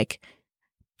 of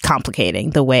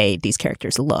complicating the way these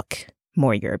characters look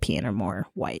more European or more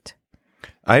white.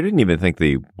 I didn't even think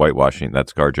the whitewashing, that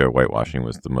ScarJo whitewashing,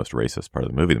 was the most racist part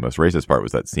of the movie. The most racist part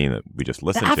was that scene that we just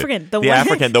listened to. The African, the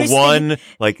one.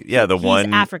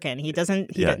 He's African. He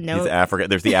doesn't know. He's African.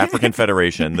 There's the African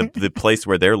Federation. The place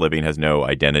where they're living has no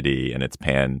identity and it's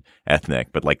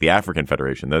pan-ethnic. But the African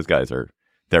Federation, those guys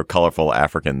they're colorful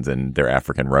Africans in their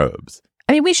African robes.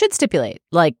 I mean, we should stipulate,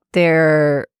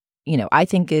 I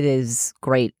think it is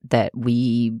great that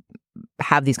we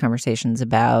have these conversations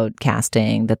about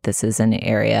casting, that this is an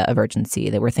area of urgency,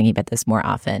 that we're thinking about this more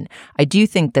often. I do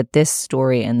think that this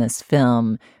story and this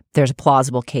film, there's a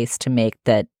plausible case to make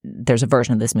that there's a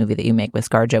version of this movie that you make with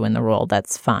ScarJo in the role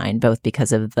that's fine, both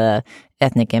because of the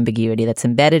ethnic ambiguity that's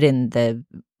embedded in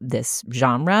this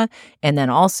genre, and then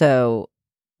also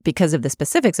because of the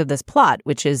specifics of this plot,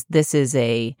 which is this is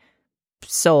a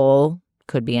soul,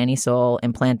 could be any soul,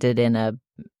 implanted in a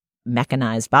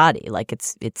mechanized body.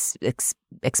 It's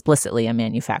explicitly a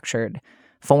manufactured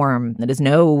form that has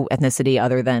no ethnicity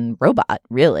other than robot,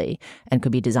 really, and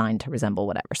could be designed to resemble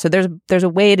whatever. So there's a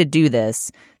way to do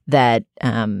this that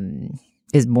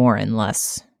is more and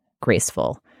less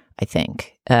graceful, I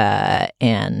think.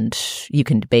 And you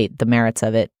can debate the merits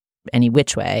of it any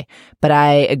which way. But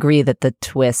I agree that the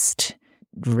twist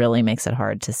really makes it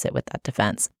hard to sit with that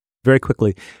defense. Very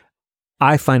quickly,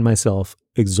 I find myself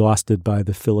exhausted by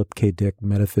the Philip K. Dick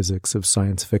metaphysics of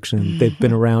science fiction. They've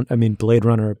been around. I mean, Blade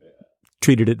Runner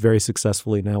treated it very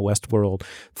successfully. Now Westworld,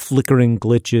 flickering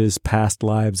glitches, past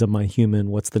lives, am I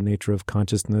human? What's the nature of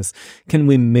consciousness? Can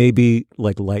we maybe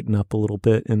lighten up a little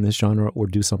bit in this genre or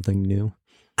do something new?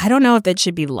 I don't know if it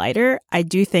should be lighter. I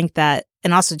do think that,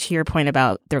 and also to your point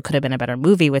about there could have been a better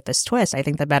movie with this twist, I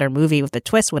think the better movie with the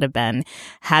twist would have been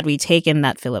had we taken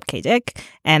that Philip K. Dick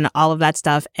and all of that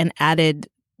stuff and added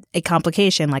a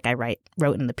complication, like I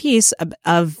wrote in the piece,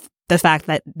 of the fact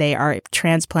that they are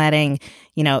transplanting,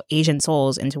 Asian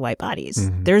souls into white bodies.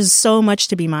 Mm-hmm. There's so much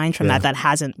to be mined from that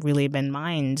hasn't really been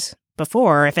mined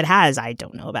before. If it has, I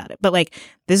don't know about it. But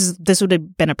this would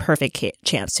have been a perfect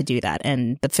chance to do that.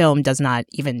 And the film does not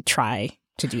even try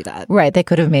to do that. Right. They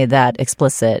could have made that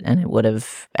explicit and it would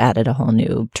have added a whole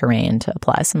new terrain to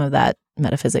apply some of that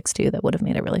metaphysics to that would have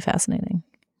made it really fascinating.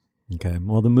 Okay.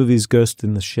 Well, the movie's Ghost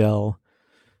in the Shell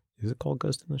Is it called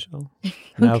Ghost in the Shell?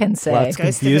 Who can say? Plots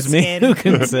confuse me. Who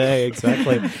can say?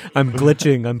 Exactly. I'm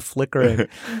glitching. I'm flickering.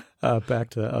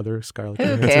 Back to other Scarlett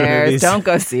Johansson Who cares? movies. Don't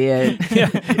go see it. Yeah,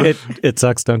 it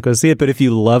sucks. Don't go see it. But if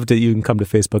you loved it, you can come to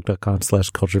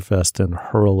facebook.com/culturefest and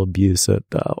hurl abuse at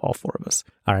all four of us.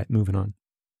 All right, moving on.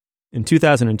 In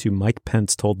 2002, Mike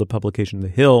Pence told the publication The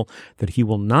Hill that he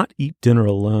will not eat dinner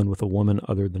alone with a woman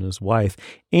other than his wife,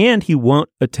 and he won't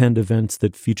attend events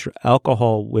that feature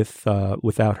alcohol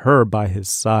without her by his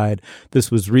side.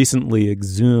 This was recently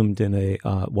exhumed in a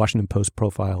Washington Post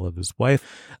profile of his wife.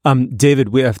 David,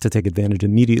 we have to take advantage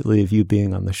immediately of you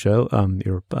being on the show.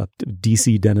 You're a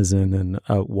DC denizen and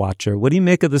a watcher. What do you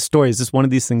make of this story? Is this one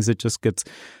of these things that just gets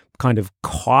kind of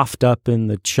coughed up in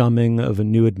the chumming of a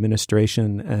new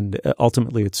administration, and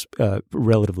ultimately it's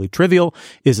relatively trivial?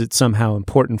 Is it somehow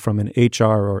important from an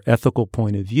HR or ethical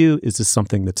point of view? Is this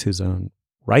something that's his own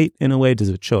right in a way? Does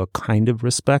it show a kind of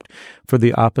respect for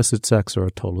the opposite sex or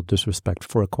a total disrespect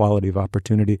for equality of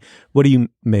opportunity? What do you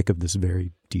make of this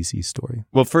very DC story?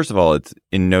 Well, first of all, it's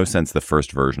in no sense the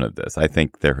first version of this. I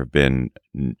think there have been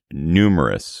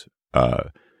numerous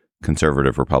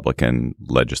conservative Republican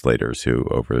legislators who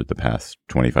over the past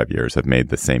 25 years have made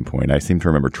the same point. I seem to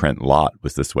remember Trent Lott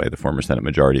was this way, the former Senate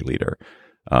Majority Leader,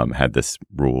 had this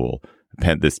rule.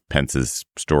 Pence's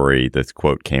story, this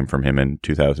quote came from him in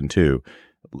 2002.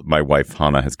 My wife,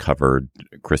 Hannah, has covered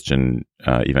Christian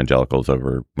evangelicals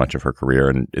over much of her career,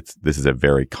 and this is a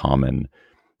very common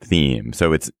theme.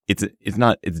 So it's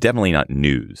definitely not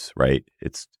news, right?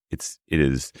 It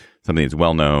is something that's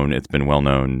well known. It's been well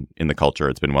known in the culture.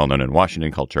 It's been well known in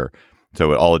Washington culture.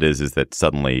 So all it is that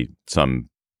suddenly some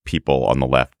people on the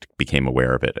left became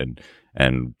aware of it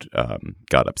and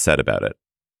got upset about it.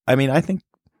 I mean, I think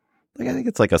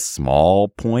it's like a small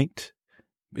point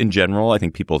in general. I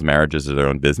think people's marriages are their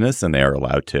own business, and they are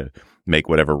allowed to make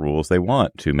whatever rules they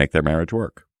want to make their marriage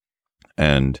work.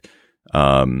 And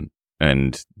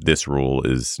this rule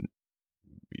is.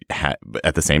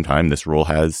 At the same time, this rule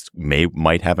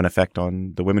might have an effect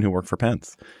on the women who work for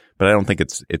Pence, but I don't think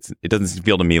it doesn't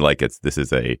feel to me like this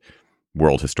is a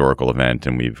world historical event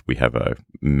and we have a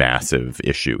massive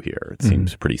issue here. It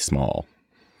seems pretty small.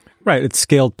 Right. It's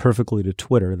scaled perfectly to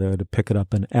Twitter, though, to pick it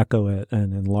up and echo it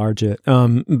and enlarge it.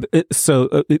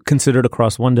 So considered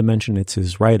across one dimension, it's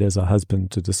his right as a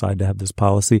husband to decide to have this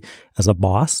policy. As a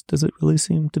boss, does it really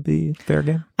seem to be fair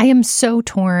game? I am so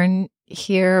torn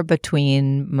here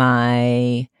between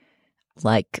my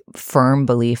firm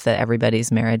belief that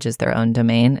everybody's marriage is their own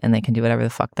domain and they can do whatever the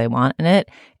fuck they want in it,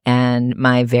 and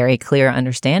my very clear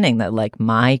understanding that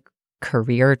my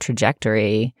career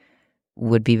trajectory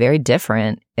would be very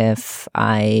different if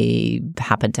I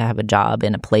happened to have a job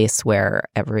in a place where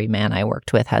every man I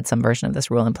worked with had some version of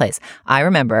this rule in place. I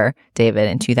remember, David,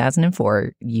 in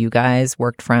 2004, you guys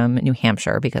worked from New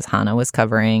Hampshire because Hannah was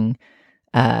covering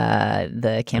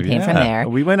the campaign from there.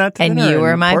 We went out to dinner, and you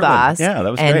were my Portland. boss. Yeah, that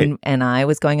was great. And I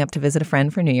was going up to visit a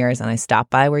friend for New Year's, and I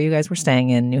stopped by where you guys were staying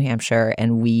in New Hampshire,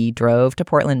 and we drove to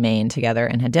Portland, Maine together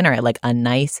and had dinner at a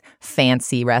nice,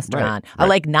 fancy restaurant.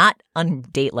 Right. A not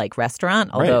undate-like restaurant,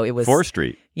 although it was 4th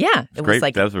Street. Yeah, it great.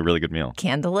 was that was a really good meal.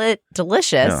 Candlelit,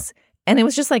 delicious. Yeah. And it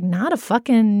was just not a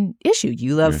fucking issue.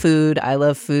 You love food. I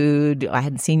love food. I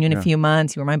hadn't seen you in a few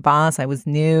months. You were my boss. I was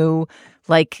new.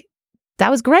 That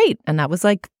was great. And that was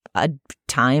a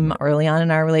time early on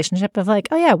in our relationship of oh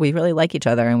yeah, we really like each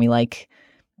other and we like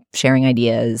sharing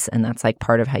ideas. And that's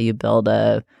part of how you build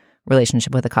a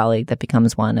relationship with a colleague that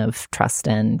becomes one of trust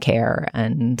and care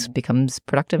and becomes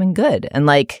productive and good. And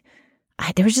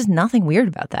there was just nothing weird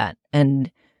about that. And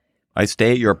I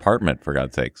stay at your apartment, for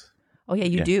God's sakes. Oh yeah,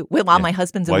 you do. While my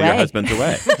husband's away. While your husband's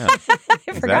away. Yeah.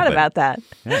 I forgot about that.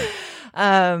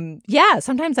 Yeah.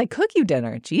 Sometimes I cook you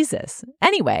dinner. Jesus.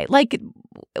 Anyway,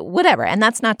 whatever. And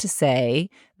that's not to say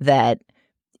that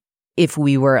if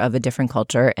we were of a different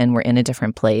culture and we're in a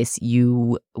different place,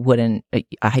 you wouldn't, a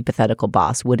hypothetical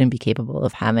boss wouldn't be capable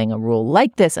of having a rule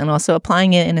like this and also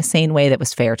applying it in a sane way that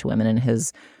was fair to women in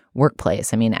his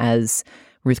workplace. I mean, as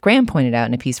Ruth Graham pointed out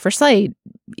in a piece for Slate,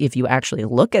 if you actually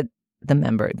look at the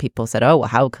member, people said, oh, well,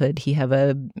 how could he have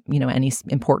any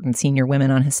important senior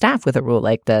women on his staff with a rule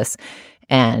like this?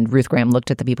 And Ruth Graham looked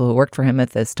at the people who worked for him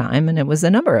at this time, and it was a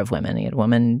number of women. He had a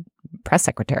woman press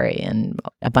secretary and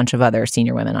a bunch of other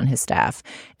senior women on his staff.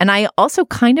 And I also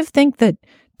kind of think that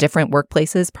different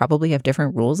workplaces probably have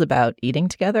different rules about eating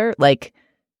together.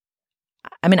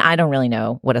 I don't really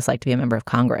know what it's like to be a member of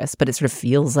Congress, but it sort of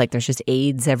feels like there's just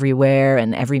aides everywhere,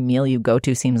 and every meal you go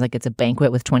to seems like it's a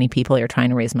banquet with 20 people you're trying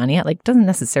to raise money at. It doesn't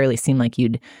necessarily seem like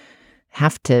you'd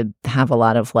have to have a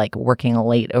lot of working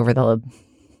late over the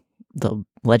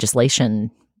legislation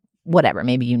whatever,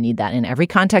 maybe you need that in every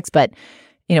context. But,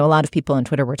 a lot of people on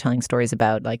Twitter were telling stories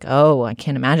about like, oh, I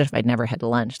can't imagine if I'd never had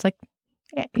lunch. It's like,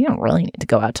 you don't really need to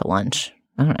go out to lunch.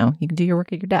 I don't know. You can do your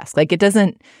work at your desk. Like it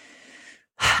doesn't,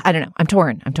 I don't know. I'm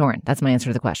torn. That's my answer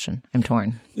to the question. I'm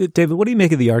torn. David, what do you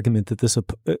make of the argument that this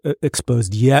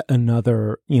exposed yet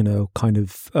another, kind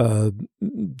of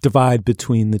divide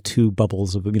between the two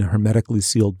bubbles of, hermetically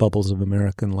sealed bubbles of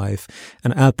American life?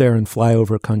 And out there in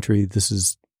flyover country, this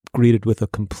is greeted with a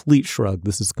complete shrug.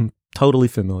 This is totally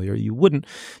familiar. You wouldn't,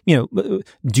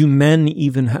 do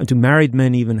married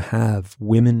men even have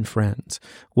women friends?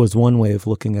 Was one way of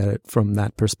looking at it from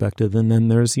that perspective. And then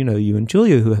there's, you and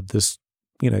Julia who have this,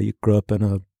 you grew up in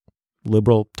a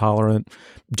liberal, tolerant,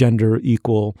 gender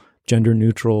equal, gender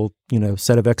neutral,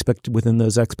 set of within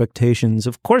those expectations.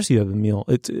 Of course you have a meal.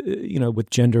 It's, with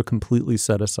gender completely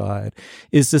set aside.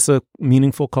 Is this a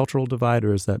meaningful cultural divide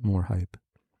or is that more hype?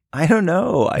 I don't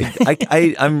know.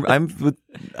 I'm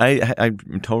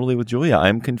totally with Julia.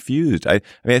 I'm confused. I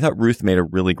thought Ruth made a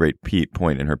really great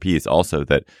point in her piece also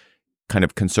that kind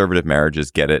of conservative marriages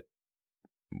get it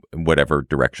whatever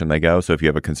direction they go. So if you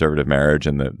have a conservative marriage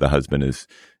and the husband is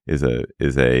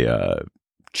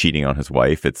cheating on his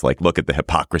wife, it's like, look at the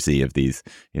hypocrisy of these,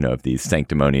 of these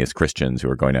sanctimonious Christians who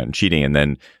are going out and cheating. And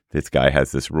then this guy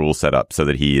has this rule set up so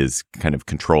that he is kind of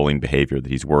controlling behavior that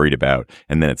he's worried about.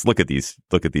 And then it's look at these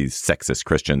sexist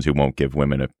Christians who won't give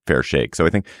women a fair shake. So I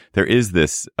think there is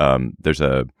this, I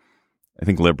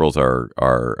think liberals are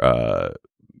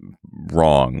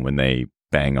wrong when they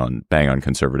bang on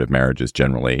conservative marriages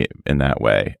generally in that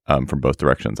way, from both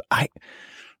directions.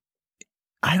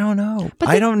 I don't know.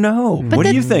 I don't know. What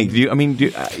do you think?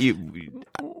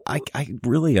 I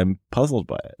really am puzzled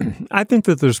by it. I think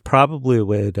that there's probably a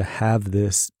way to have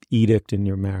this edict in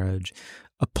your marriage,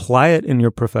 apply it in your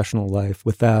professional life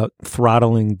without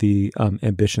throttling the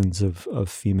ambitions of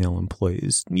female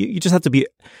employees. You just have to be,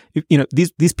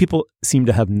 these people seem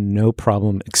to have no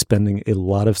problem expending a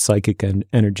lot of psychic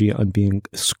energy on being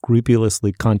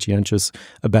scrupulously conscientious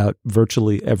about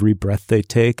virtually every breath they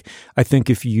take. I think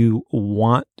if you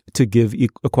want to give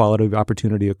equality of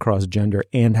opportunity across gender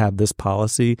and have this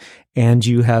policy, and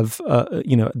you have,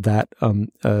 that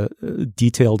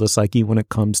detailed a psyche when it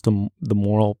comes to the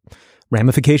moral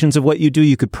ramifications of what you do,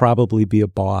 you could probably be a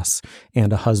boss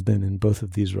and a husband in both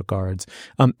of these regards.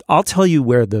 I'll tell you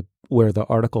where the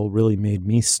article really made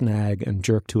me snag and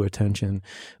jerk to attention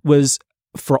was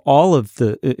for all of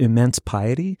the immense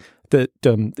piety that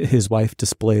his wife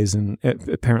displays in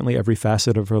apparently every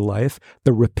facet of her life,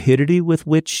 the rapidity with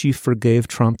which she forgave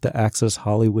Trump to access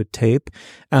Hollywood tape,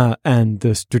 and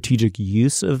the strategic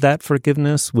use of that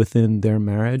forgiveness within their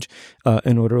marriage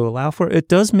in order to allow for it, it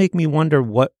does make me wonder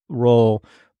what role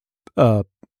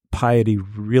piety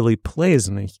really plays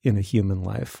in a human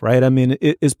life, right? I mean,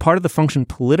 it is part of the function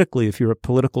politically, if you're a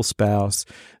political spouse,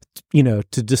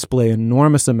 to display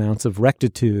enormous amounts of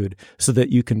rectitude so that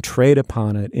you can trade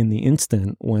upon it in the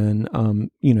instant when,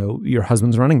 your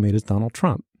husband's running mate is Donald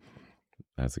Trump.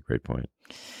 That's a great point.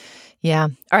 Yeah.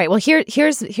 All right. Well,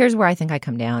 here's where I think I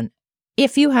come down.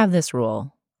 If you have this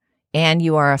rule and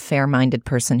you are a fair-minded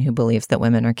person who believes that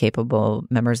women are capable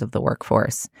members of the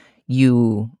workforce,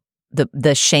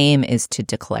 the shame is to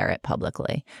declare it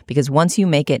publicly, because once you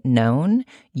make it known,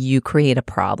 you create a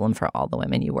problem for all the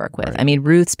women you work with. Right. I mean,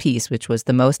 Ruth's piece, which was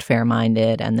the most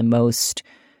fair-minded and the most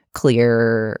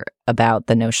clear about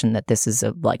the notion that this is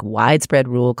a widespread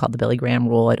rule called the Billy Graham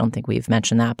rule. I don't think we've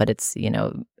mentioned that, but it's,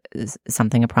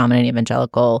 something a prominent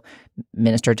evangelical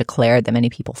minister declared that many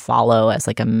people follow as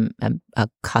a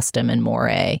custom and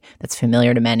mores that's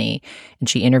familiar to many. And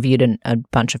she interviewed a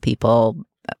bunch of people,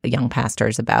 young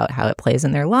pastors, about how it plays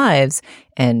in their lives.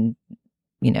 And,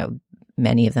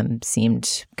 many of them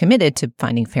seemed committed to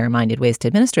finding fair-minded ways to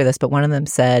administer this. But one of them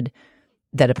said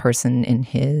that a person in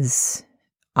his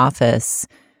office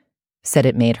said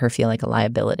it made her feel like a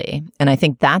liability. And I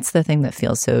think that's the thing that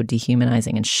feels so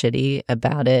dehumanizing and shitty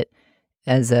about it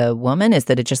as a woman, is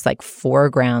that it just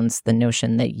foregrounds the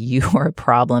notion that you are a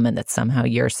problem and that somehow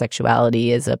your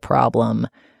sexuality is a problem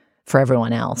for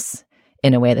everyone else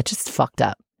in a way that's just fucked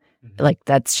up.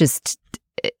 Mm-hmm.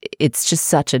 It's just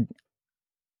such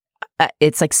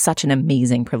such an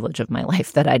amazing privilege of my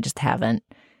life that I just haven't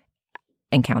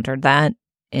encountered that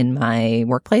in my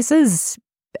workplaces.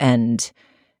 And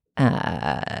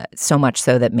so much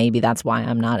so that maybe that's why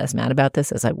I'm not as mad about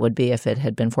this as I would be if it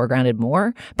had been foregrounded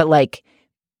more. But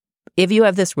if you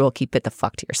have this rule, keep it the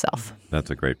fuck to yourself.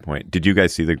 That's a great point. Did you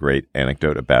guys see the great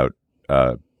anecdote about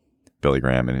Billy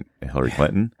Graham and Hillary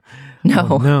Clinton?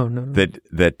 No. No.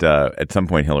 That at some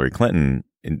point Hillary Clinton,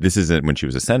 and this isn't when she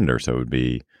was a senator, so it would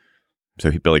be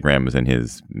Billy Graham was in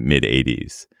his mid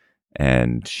 80s,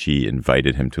 and she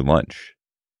invited him to lunch,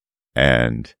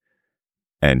 and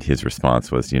his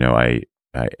response was, I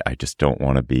just don't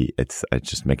want to be. I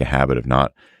just make a habit of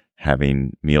not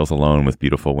having meals alone with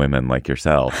beautiful women like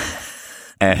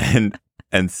yourself, and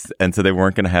so they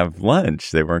weren't going to have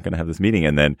lunch. They weren't going to have this meeting,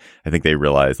 and then I think they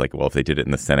realized, like, well, if they did it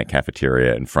in the Senate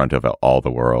cafeteria in front of all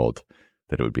the world,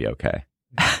 that it would be okay.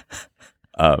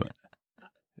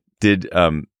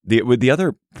 The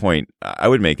other point I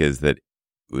would make is that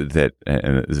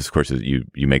and this, of course, is you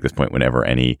make this point whenever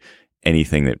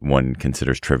anything that one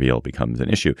considers trivial becomes an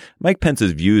issue. Mike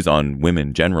Pence's views on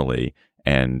women generally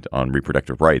and on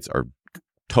reproductive rights are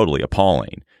totally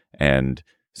appalling. And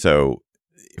so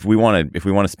if we want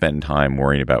to spend time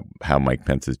worrying about how Mike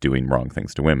Pence is doing wrong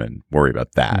things to women, worry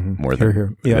about that more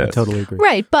than Yeah, this. I totally agree.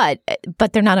 Right, but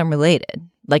they're not unrelated.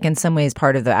 Like, in some ways,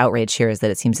 part of the outrage here is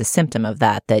that it seems a symptom of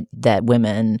that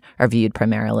women are viewed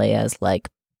primarily as like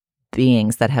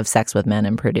beings that have sex with men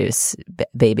and produce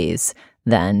babies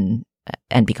and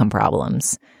become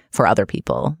problems for other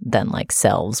people than like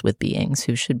selves with beings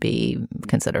who should be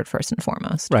considered first and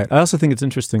foremost. Right. I also think it's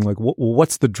interesting, like,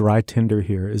 what's the dry tinder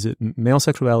here? Is it male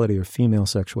sexuality or female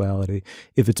sexuality?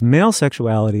 If it's male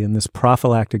sexuality and this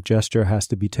prophylactic gesture has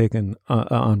to be taken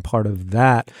on part of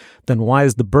that, then why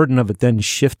is the burden of it then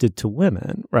shifted to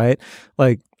women, right?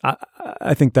 Like,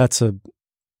 I think that's a,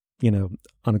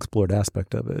 unexplored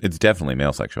aspect of it. It's definitely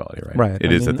male sexuality, right? Right.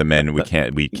 It is that the men we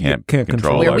can't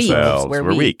control We're ourselves.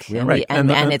 We're weak. Right.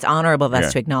 And it's honorable of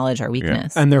us to acknowledge our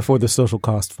weakness. And therefore the social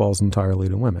cost falls entirely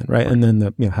to women, right? And then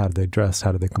how do they dress,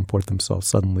 how do they comport themselves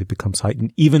suddenly becomes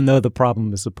heightened, even though the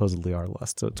problem is supposedly our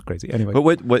lust. So it's crazy. Anyway. But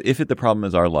what if the problem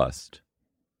is our lust,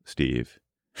 Steve?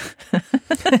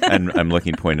 And I'm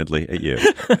looking pointedly at you.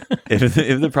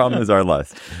 If the problem is our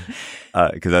lust,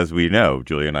 because as we know,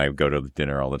 Julia and I go to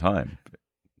dinner all the time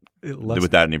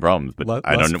without any problems. But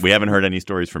we haven't heard any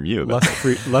stories from you.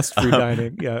 Lust-free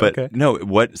dining. Yeah. But okay. no,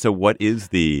 what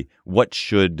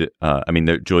should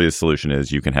Julia's solution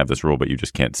is you can have this rule, but you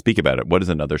just can't speak about it. What is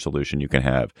another solution you can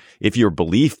have if your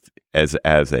belief as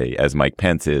Mike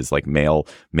Pence is like male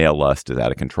lust is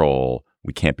out of control?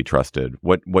 We can't be trusted.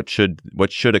 What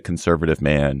should a conservative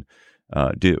man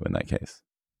do in that case?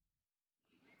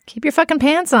 Keep your fucking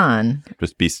pants on.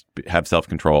 Just have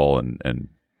self-control and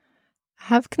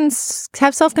have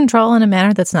self-control in a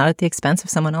manner that's not at the expense of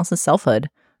someone else's selfhood.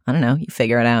 I don't know. You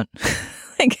figure it out.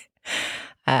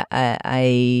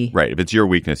 Right. If it's your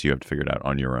weakness, you have to figure it out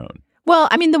on your own. Well,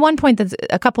 I mean, the one point that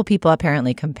a couple people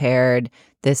apparently compared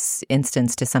this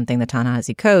instance to something that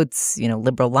Ta-Nehisi Coates,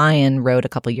 Liberal Lion, wrote a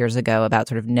couple years ago about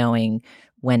sort of knowing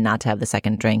when not to have the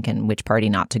second drink and which party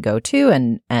not to go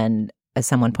to. And as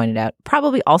someone pointed out,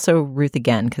 probably also Ruth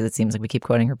again, because it seems like we keep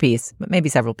quoting her piece, but maybe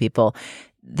several people,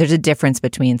 there's a difference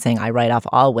between saying I write off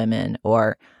all women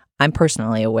or I'm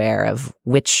personally aware of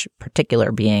which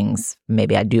particular beings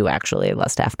maybe I do actually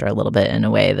lust after a little bit in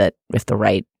a way that if the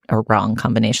right or wrong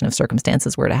combination of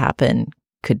circumstances were to happen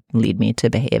could lead me to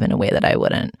behave in a way that I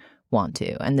wouldn't want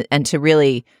to. And to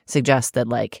really suggest that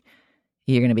like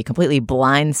you're going to be completely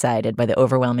blindsided by the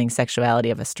overwhelming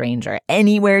sexuality of a stranger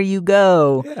anywhere you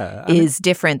go is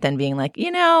different than being like,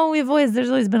 there's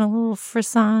always been a little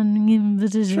frisson.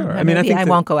 Sure. I think I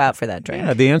won't go out for that drink.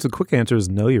 Yeah, the quick answer is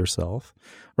know yourself,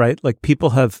 right? Like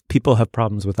people have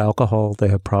problems with alcohol, they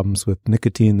have problems with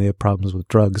nicotine, they have problems with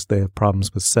drugs, they have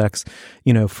problems with sex.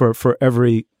 For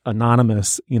every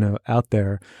anonymous, out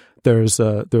there, there's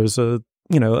a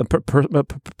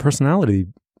personality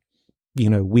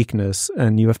weakness,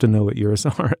 and you have to know what yours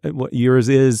are, what yours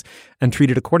is, and treat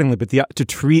it accordingly. But to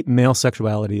treat male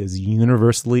sexuality as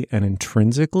universally and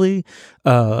intrinsically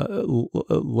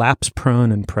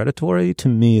lapse-prone and predatory, to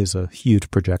me, is a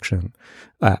huge projection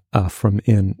from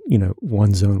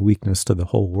one's own weakness to the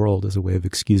whole world as a way of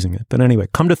excusing it. But anyway,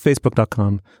 come to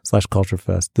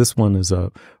facebook.com/culturefest. This one is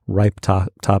a ripe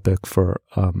topic for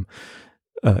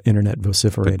internet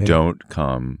vociferating. But don't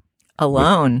come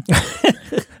alone.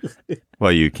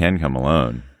 Well, you can come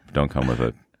alone. Don't come with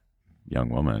a young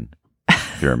woman.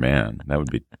 If you're a man, that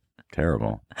would be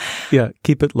terrible. Yeah,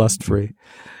 keep it lust-free,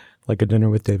 like a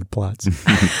dinner with David Plotz.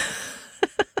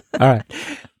 All right.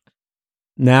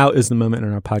 Now is the moment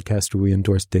in our podcast where we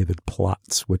endorse David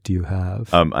Plotz. What do you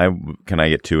have? Can I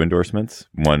get two endorsements?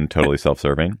 One totally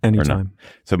self-serving? Anytime. Or no?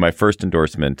 So my first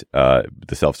endorsement,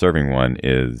 the self-serving one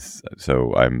is,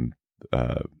 I'm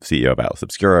CEO of Atlas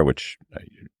Obscura, which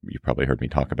you probably heard me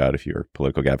talk about if you're a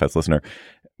Political Gabfest listener.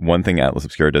 One thing Atlas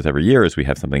Obscura does every year is we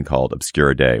have something called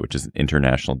Obscura Day, which is an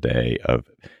international day of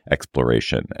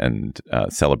exploration and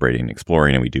celebrating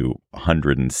exploring. And we do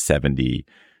 170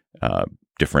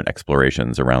 different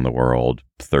explorations around the world,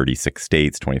 36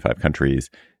 states, 25 countries.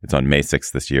 It's on May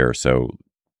 6th this year, so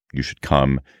you should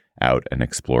come out and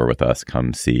explore with us.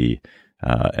 Come see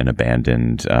an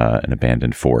abandoned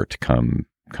fort. Come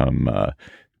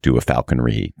do a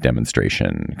falconry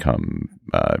demonstration. Come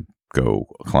go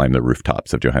climb the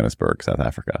rooftops of Johannesburg, South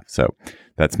Africa. So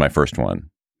that's my first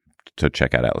one, to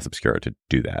check out Atlas Obscura, to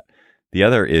do that. The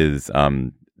other is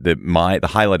the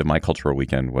highlight of my cultural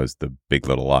weekend was the Big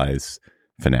Little Lies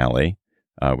finale,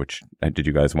 which did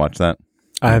you guys watch that?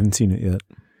 I haven't seen it yet.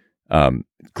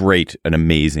 Great, an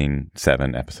amazing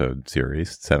 7-episode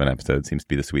series. 7 episodes seems to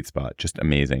be the sweet spot. Just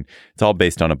amazing. It's all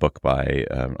based on a book by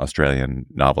an Australian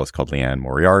novelist called Liane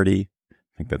Moriarty.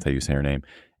 I think that's how you say her name.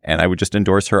 And I would just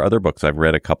endorse her other books. I've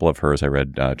read a couple of hers. I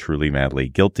read Truly Madly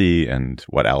Guilty and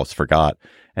What Alice Forgot.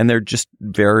 And they're just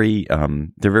very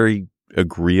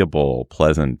agreeable,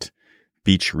 pleasant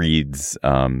beach reads,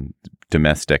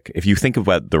 domestic. If you think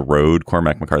about The Road,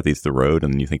 Cormac McCarthy's The Road,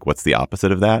 and then you think, what's the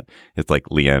opposite of that? It's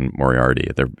like Liane Moriarty.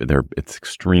 It's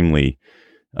extremely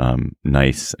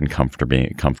nice and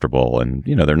comfortable, and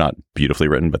they're not beautifully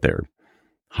written, but they're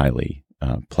highly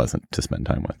pleasant to spend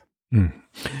time with. Mm.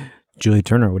 Julia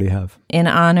Turner, what do you have? In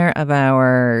honor of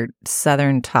our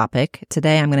Southern topic,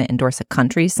 today I'm going to endorse a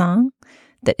country song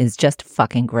that is just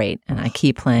fucking great, and I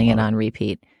keep playing it on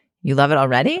repeat. You love it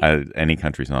already? Any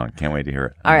country song. Can't wait to hear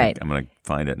it. All right. I'm going to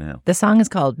find it now. The song is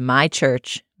called My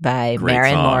Church by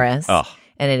Maren Morris. Oh.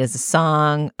 And it is a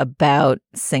song about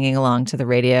singing along to the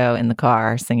radio in the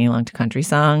car, singing along to country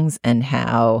songs, and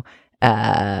how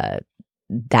that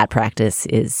practice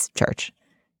is church,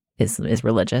 is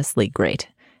religiously great.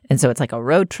 And so it's like a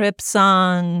road trip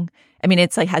song. I mean,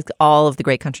 it's like has all of the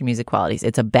great country music qualities.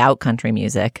 It's about country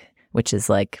music, which is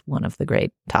like one of the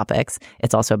great topics.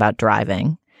 It's also about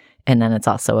driving. And then it's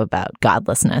also about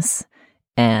godlessness.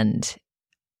 And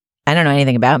I don't know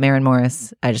anything about Maren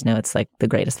Morris. I just know it's like the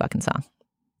greatest fucking song.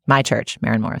 My Church,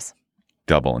 Maren Morris.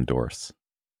 Double endorse.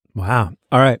 Wow.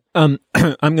 All right. I'm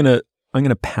gonna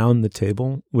pound the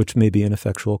table, which may be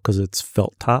ineffectual because it's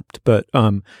felt topped, but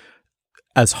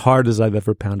as hard as I've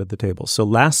ever pounded the table. So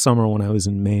last summer when I was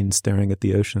in Maine staring at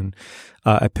the ocean,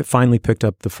 I finally picked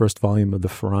up the first volume of the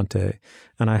Ferrante,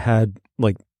 and I had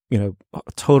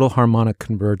total harmonic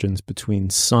convergence between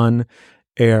sun,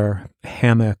 air,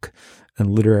 hammock, and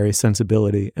literary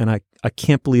sensibility. And I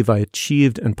can't believe I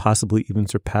achieved and possibly even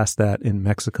surpassed that in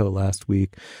Mexico last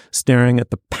week. Staring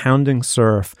at the pounding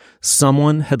surf,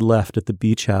 someone had left at the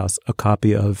beach house a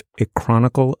copy of A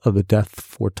Chronicle of a Death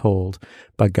Foretold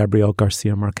by Gabriel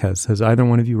Garcia Marquez. Has either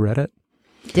one of you read it?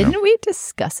 Didn't we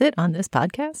discuss it on this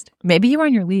podcast? Maybe you were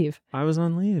on your leave. I was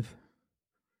on leave.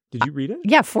 Did you read it?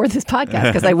 Yeah, for this podcast,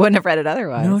 because I wouldn't have read it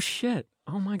otherwise. No shit.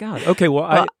 Oh my God. Okay,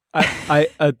 well, I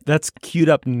that's queued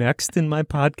up next in my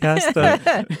podcast.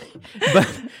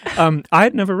 But I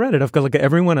had never read it. I've got like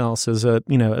everyone else as a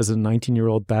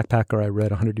 19-year-old backpacker. I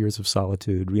read 100 Years of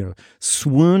Solitude.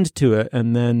 Swooned to it,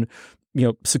 and then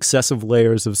successive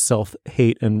layers of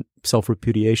self-hate and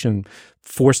self-repudiation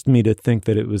forced me to think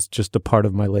that it was just a part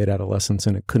of my late adolescence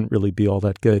and it couldn't really be all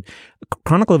that good.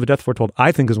 Chronicle of a Death Foretold,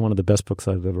 I think, is one of the best books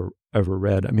I've ever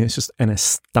read. I mean, it's just an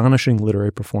astonishing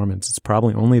literary performance. It's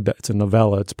a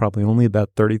novella. It's probably only about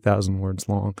 30,000 words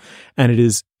long. And it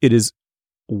is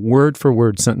word for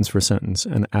word, sentence for sentence,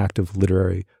 an act of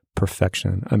literary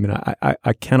perfection. I mean,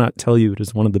 I cannot tell you it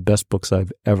is one of the best books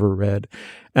I've ever read.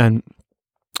 And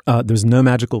there's no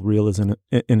magical realism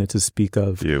in it to speak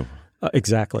of. You.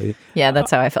 Exactly. Yeah, that's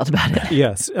how I felt about it.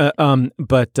 Yes.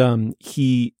 But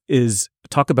he is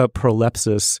talk about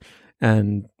prolepsis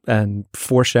and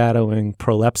foreshadowing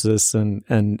prolepsis and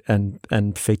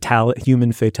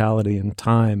human fatality and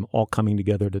time all coming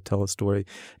together to tell a story.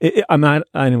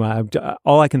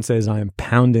 All I can say is I am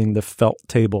pounding the felt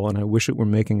table and I wish it were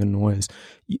making a noise.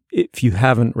 If you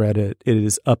haven't read it, it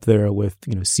is up there with,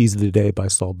 Seize the Day by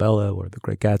Saul Bellow or The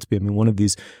Great Gatsby. I mean, one of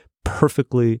these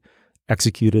perfectly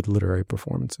executed literary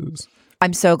performances.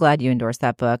 I'm so glad you endorsed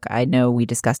that book. I know we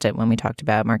discussed it when we talked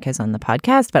about Marquez on the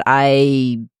podcast, but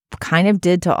I kind of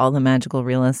did to all the magical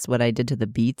realists what I did to the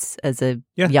beats as a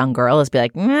young girl, is be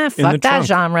like, fuck that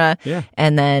genre. Yeah.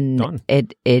 And then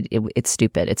it's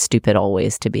stupid. It's stupid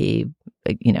always to be,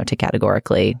 to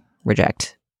categorically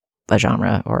reject a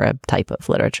genre or a type of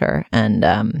literature. And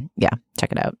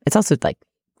check it out. It's also like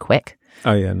quick.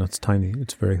 Oh yeah, no, it's tiny.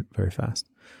 It's very, very fast.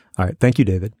 All right. Thank you,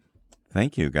 David.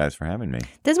 Thank you guys for having me.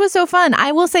 This was so fun.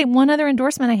 I will say one other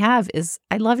endorsement I have is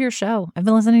I love your show. I've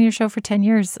been listening to your show for 10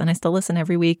 years and I still listen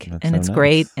every week. That's it's nice.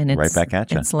 Great. And it's right back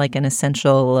at you. It's like an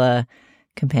essential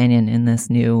companion in this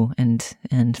new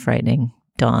and frightening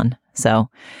dawn. So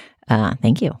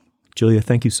thank you. Julia,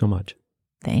 thank you so much.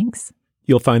 Thanks.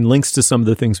 You'll find links to some of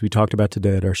the things we talked about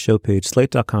today at our show page,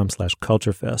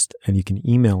 slate.com/culturefest. And you can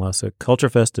email us at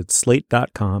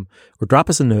culturefest@slate.com or drop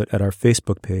us a note at our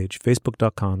Facebook page,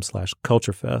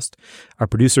 facebook.com/culturefest. Our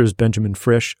producer is Benjamin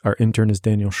Frisch. Our intern is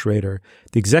Daniel Schrader.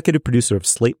 The executive producer of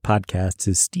Slate Podcasts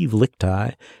is Steve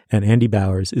Lickteig, and Andy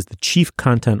Bowers is the chief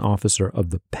content officer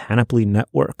of the Panoply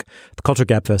Network. The Culture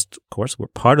Gabfest, of course, we're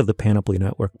part of the Panoply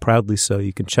Network, proudly so.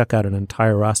 You can check out an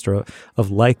entire roster of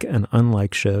like and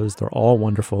unlike shows. They're all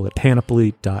wonderful at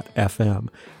panoply.fm.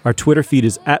 Our Twitter feed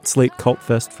is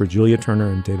 @SlateCultFest. For Julia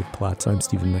Turner and David Plotz, I'm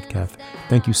Stephen Metcalf.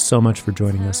 Thank you so much for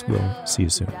joining us. We'll see you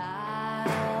soon.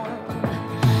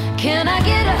 Can I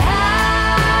get a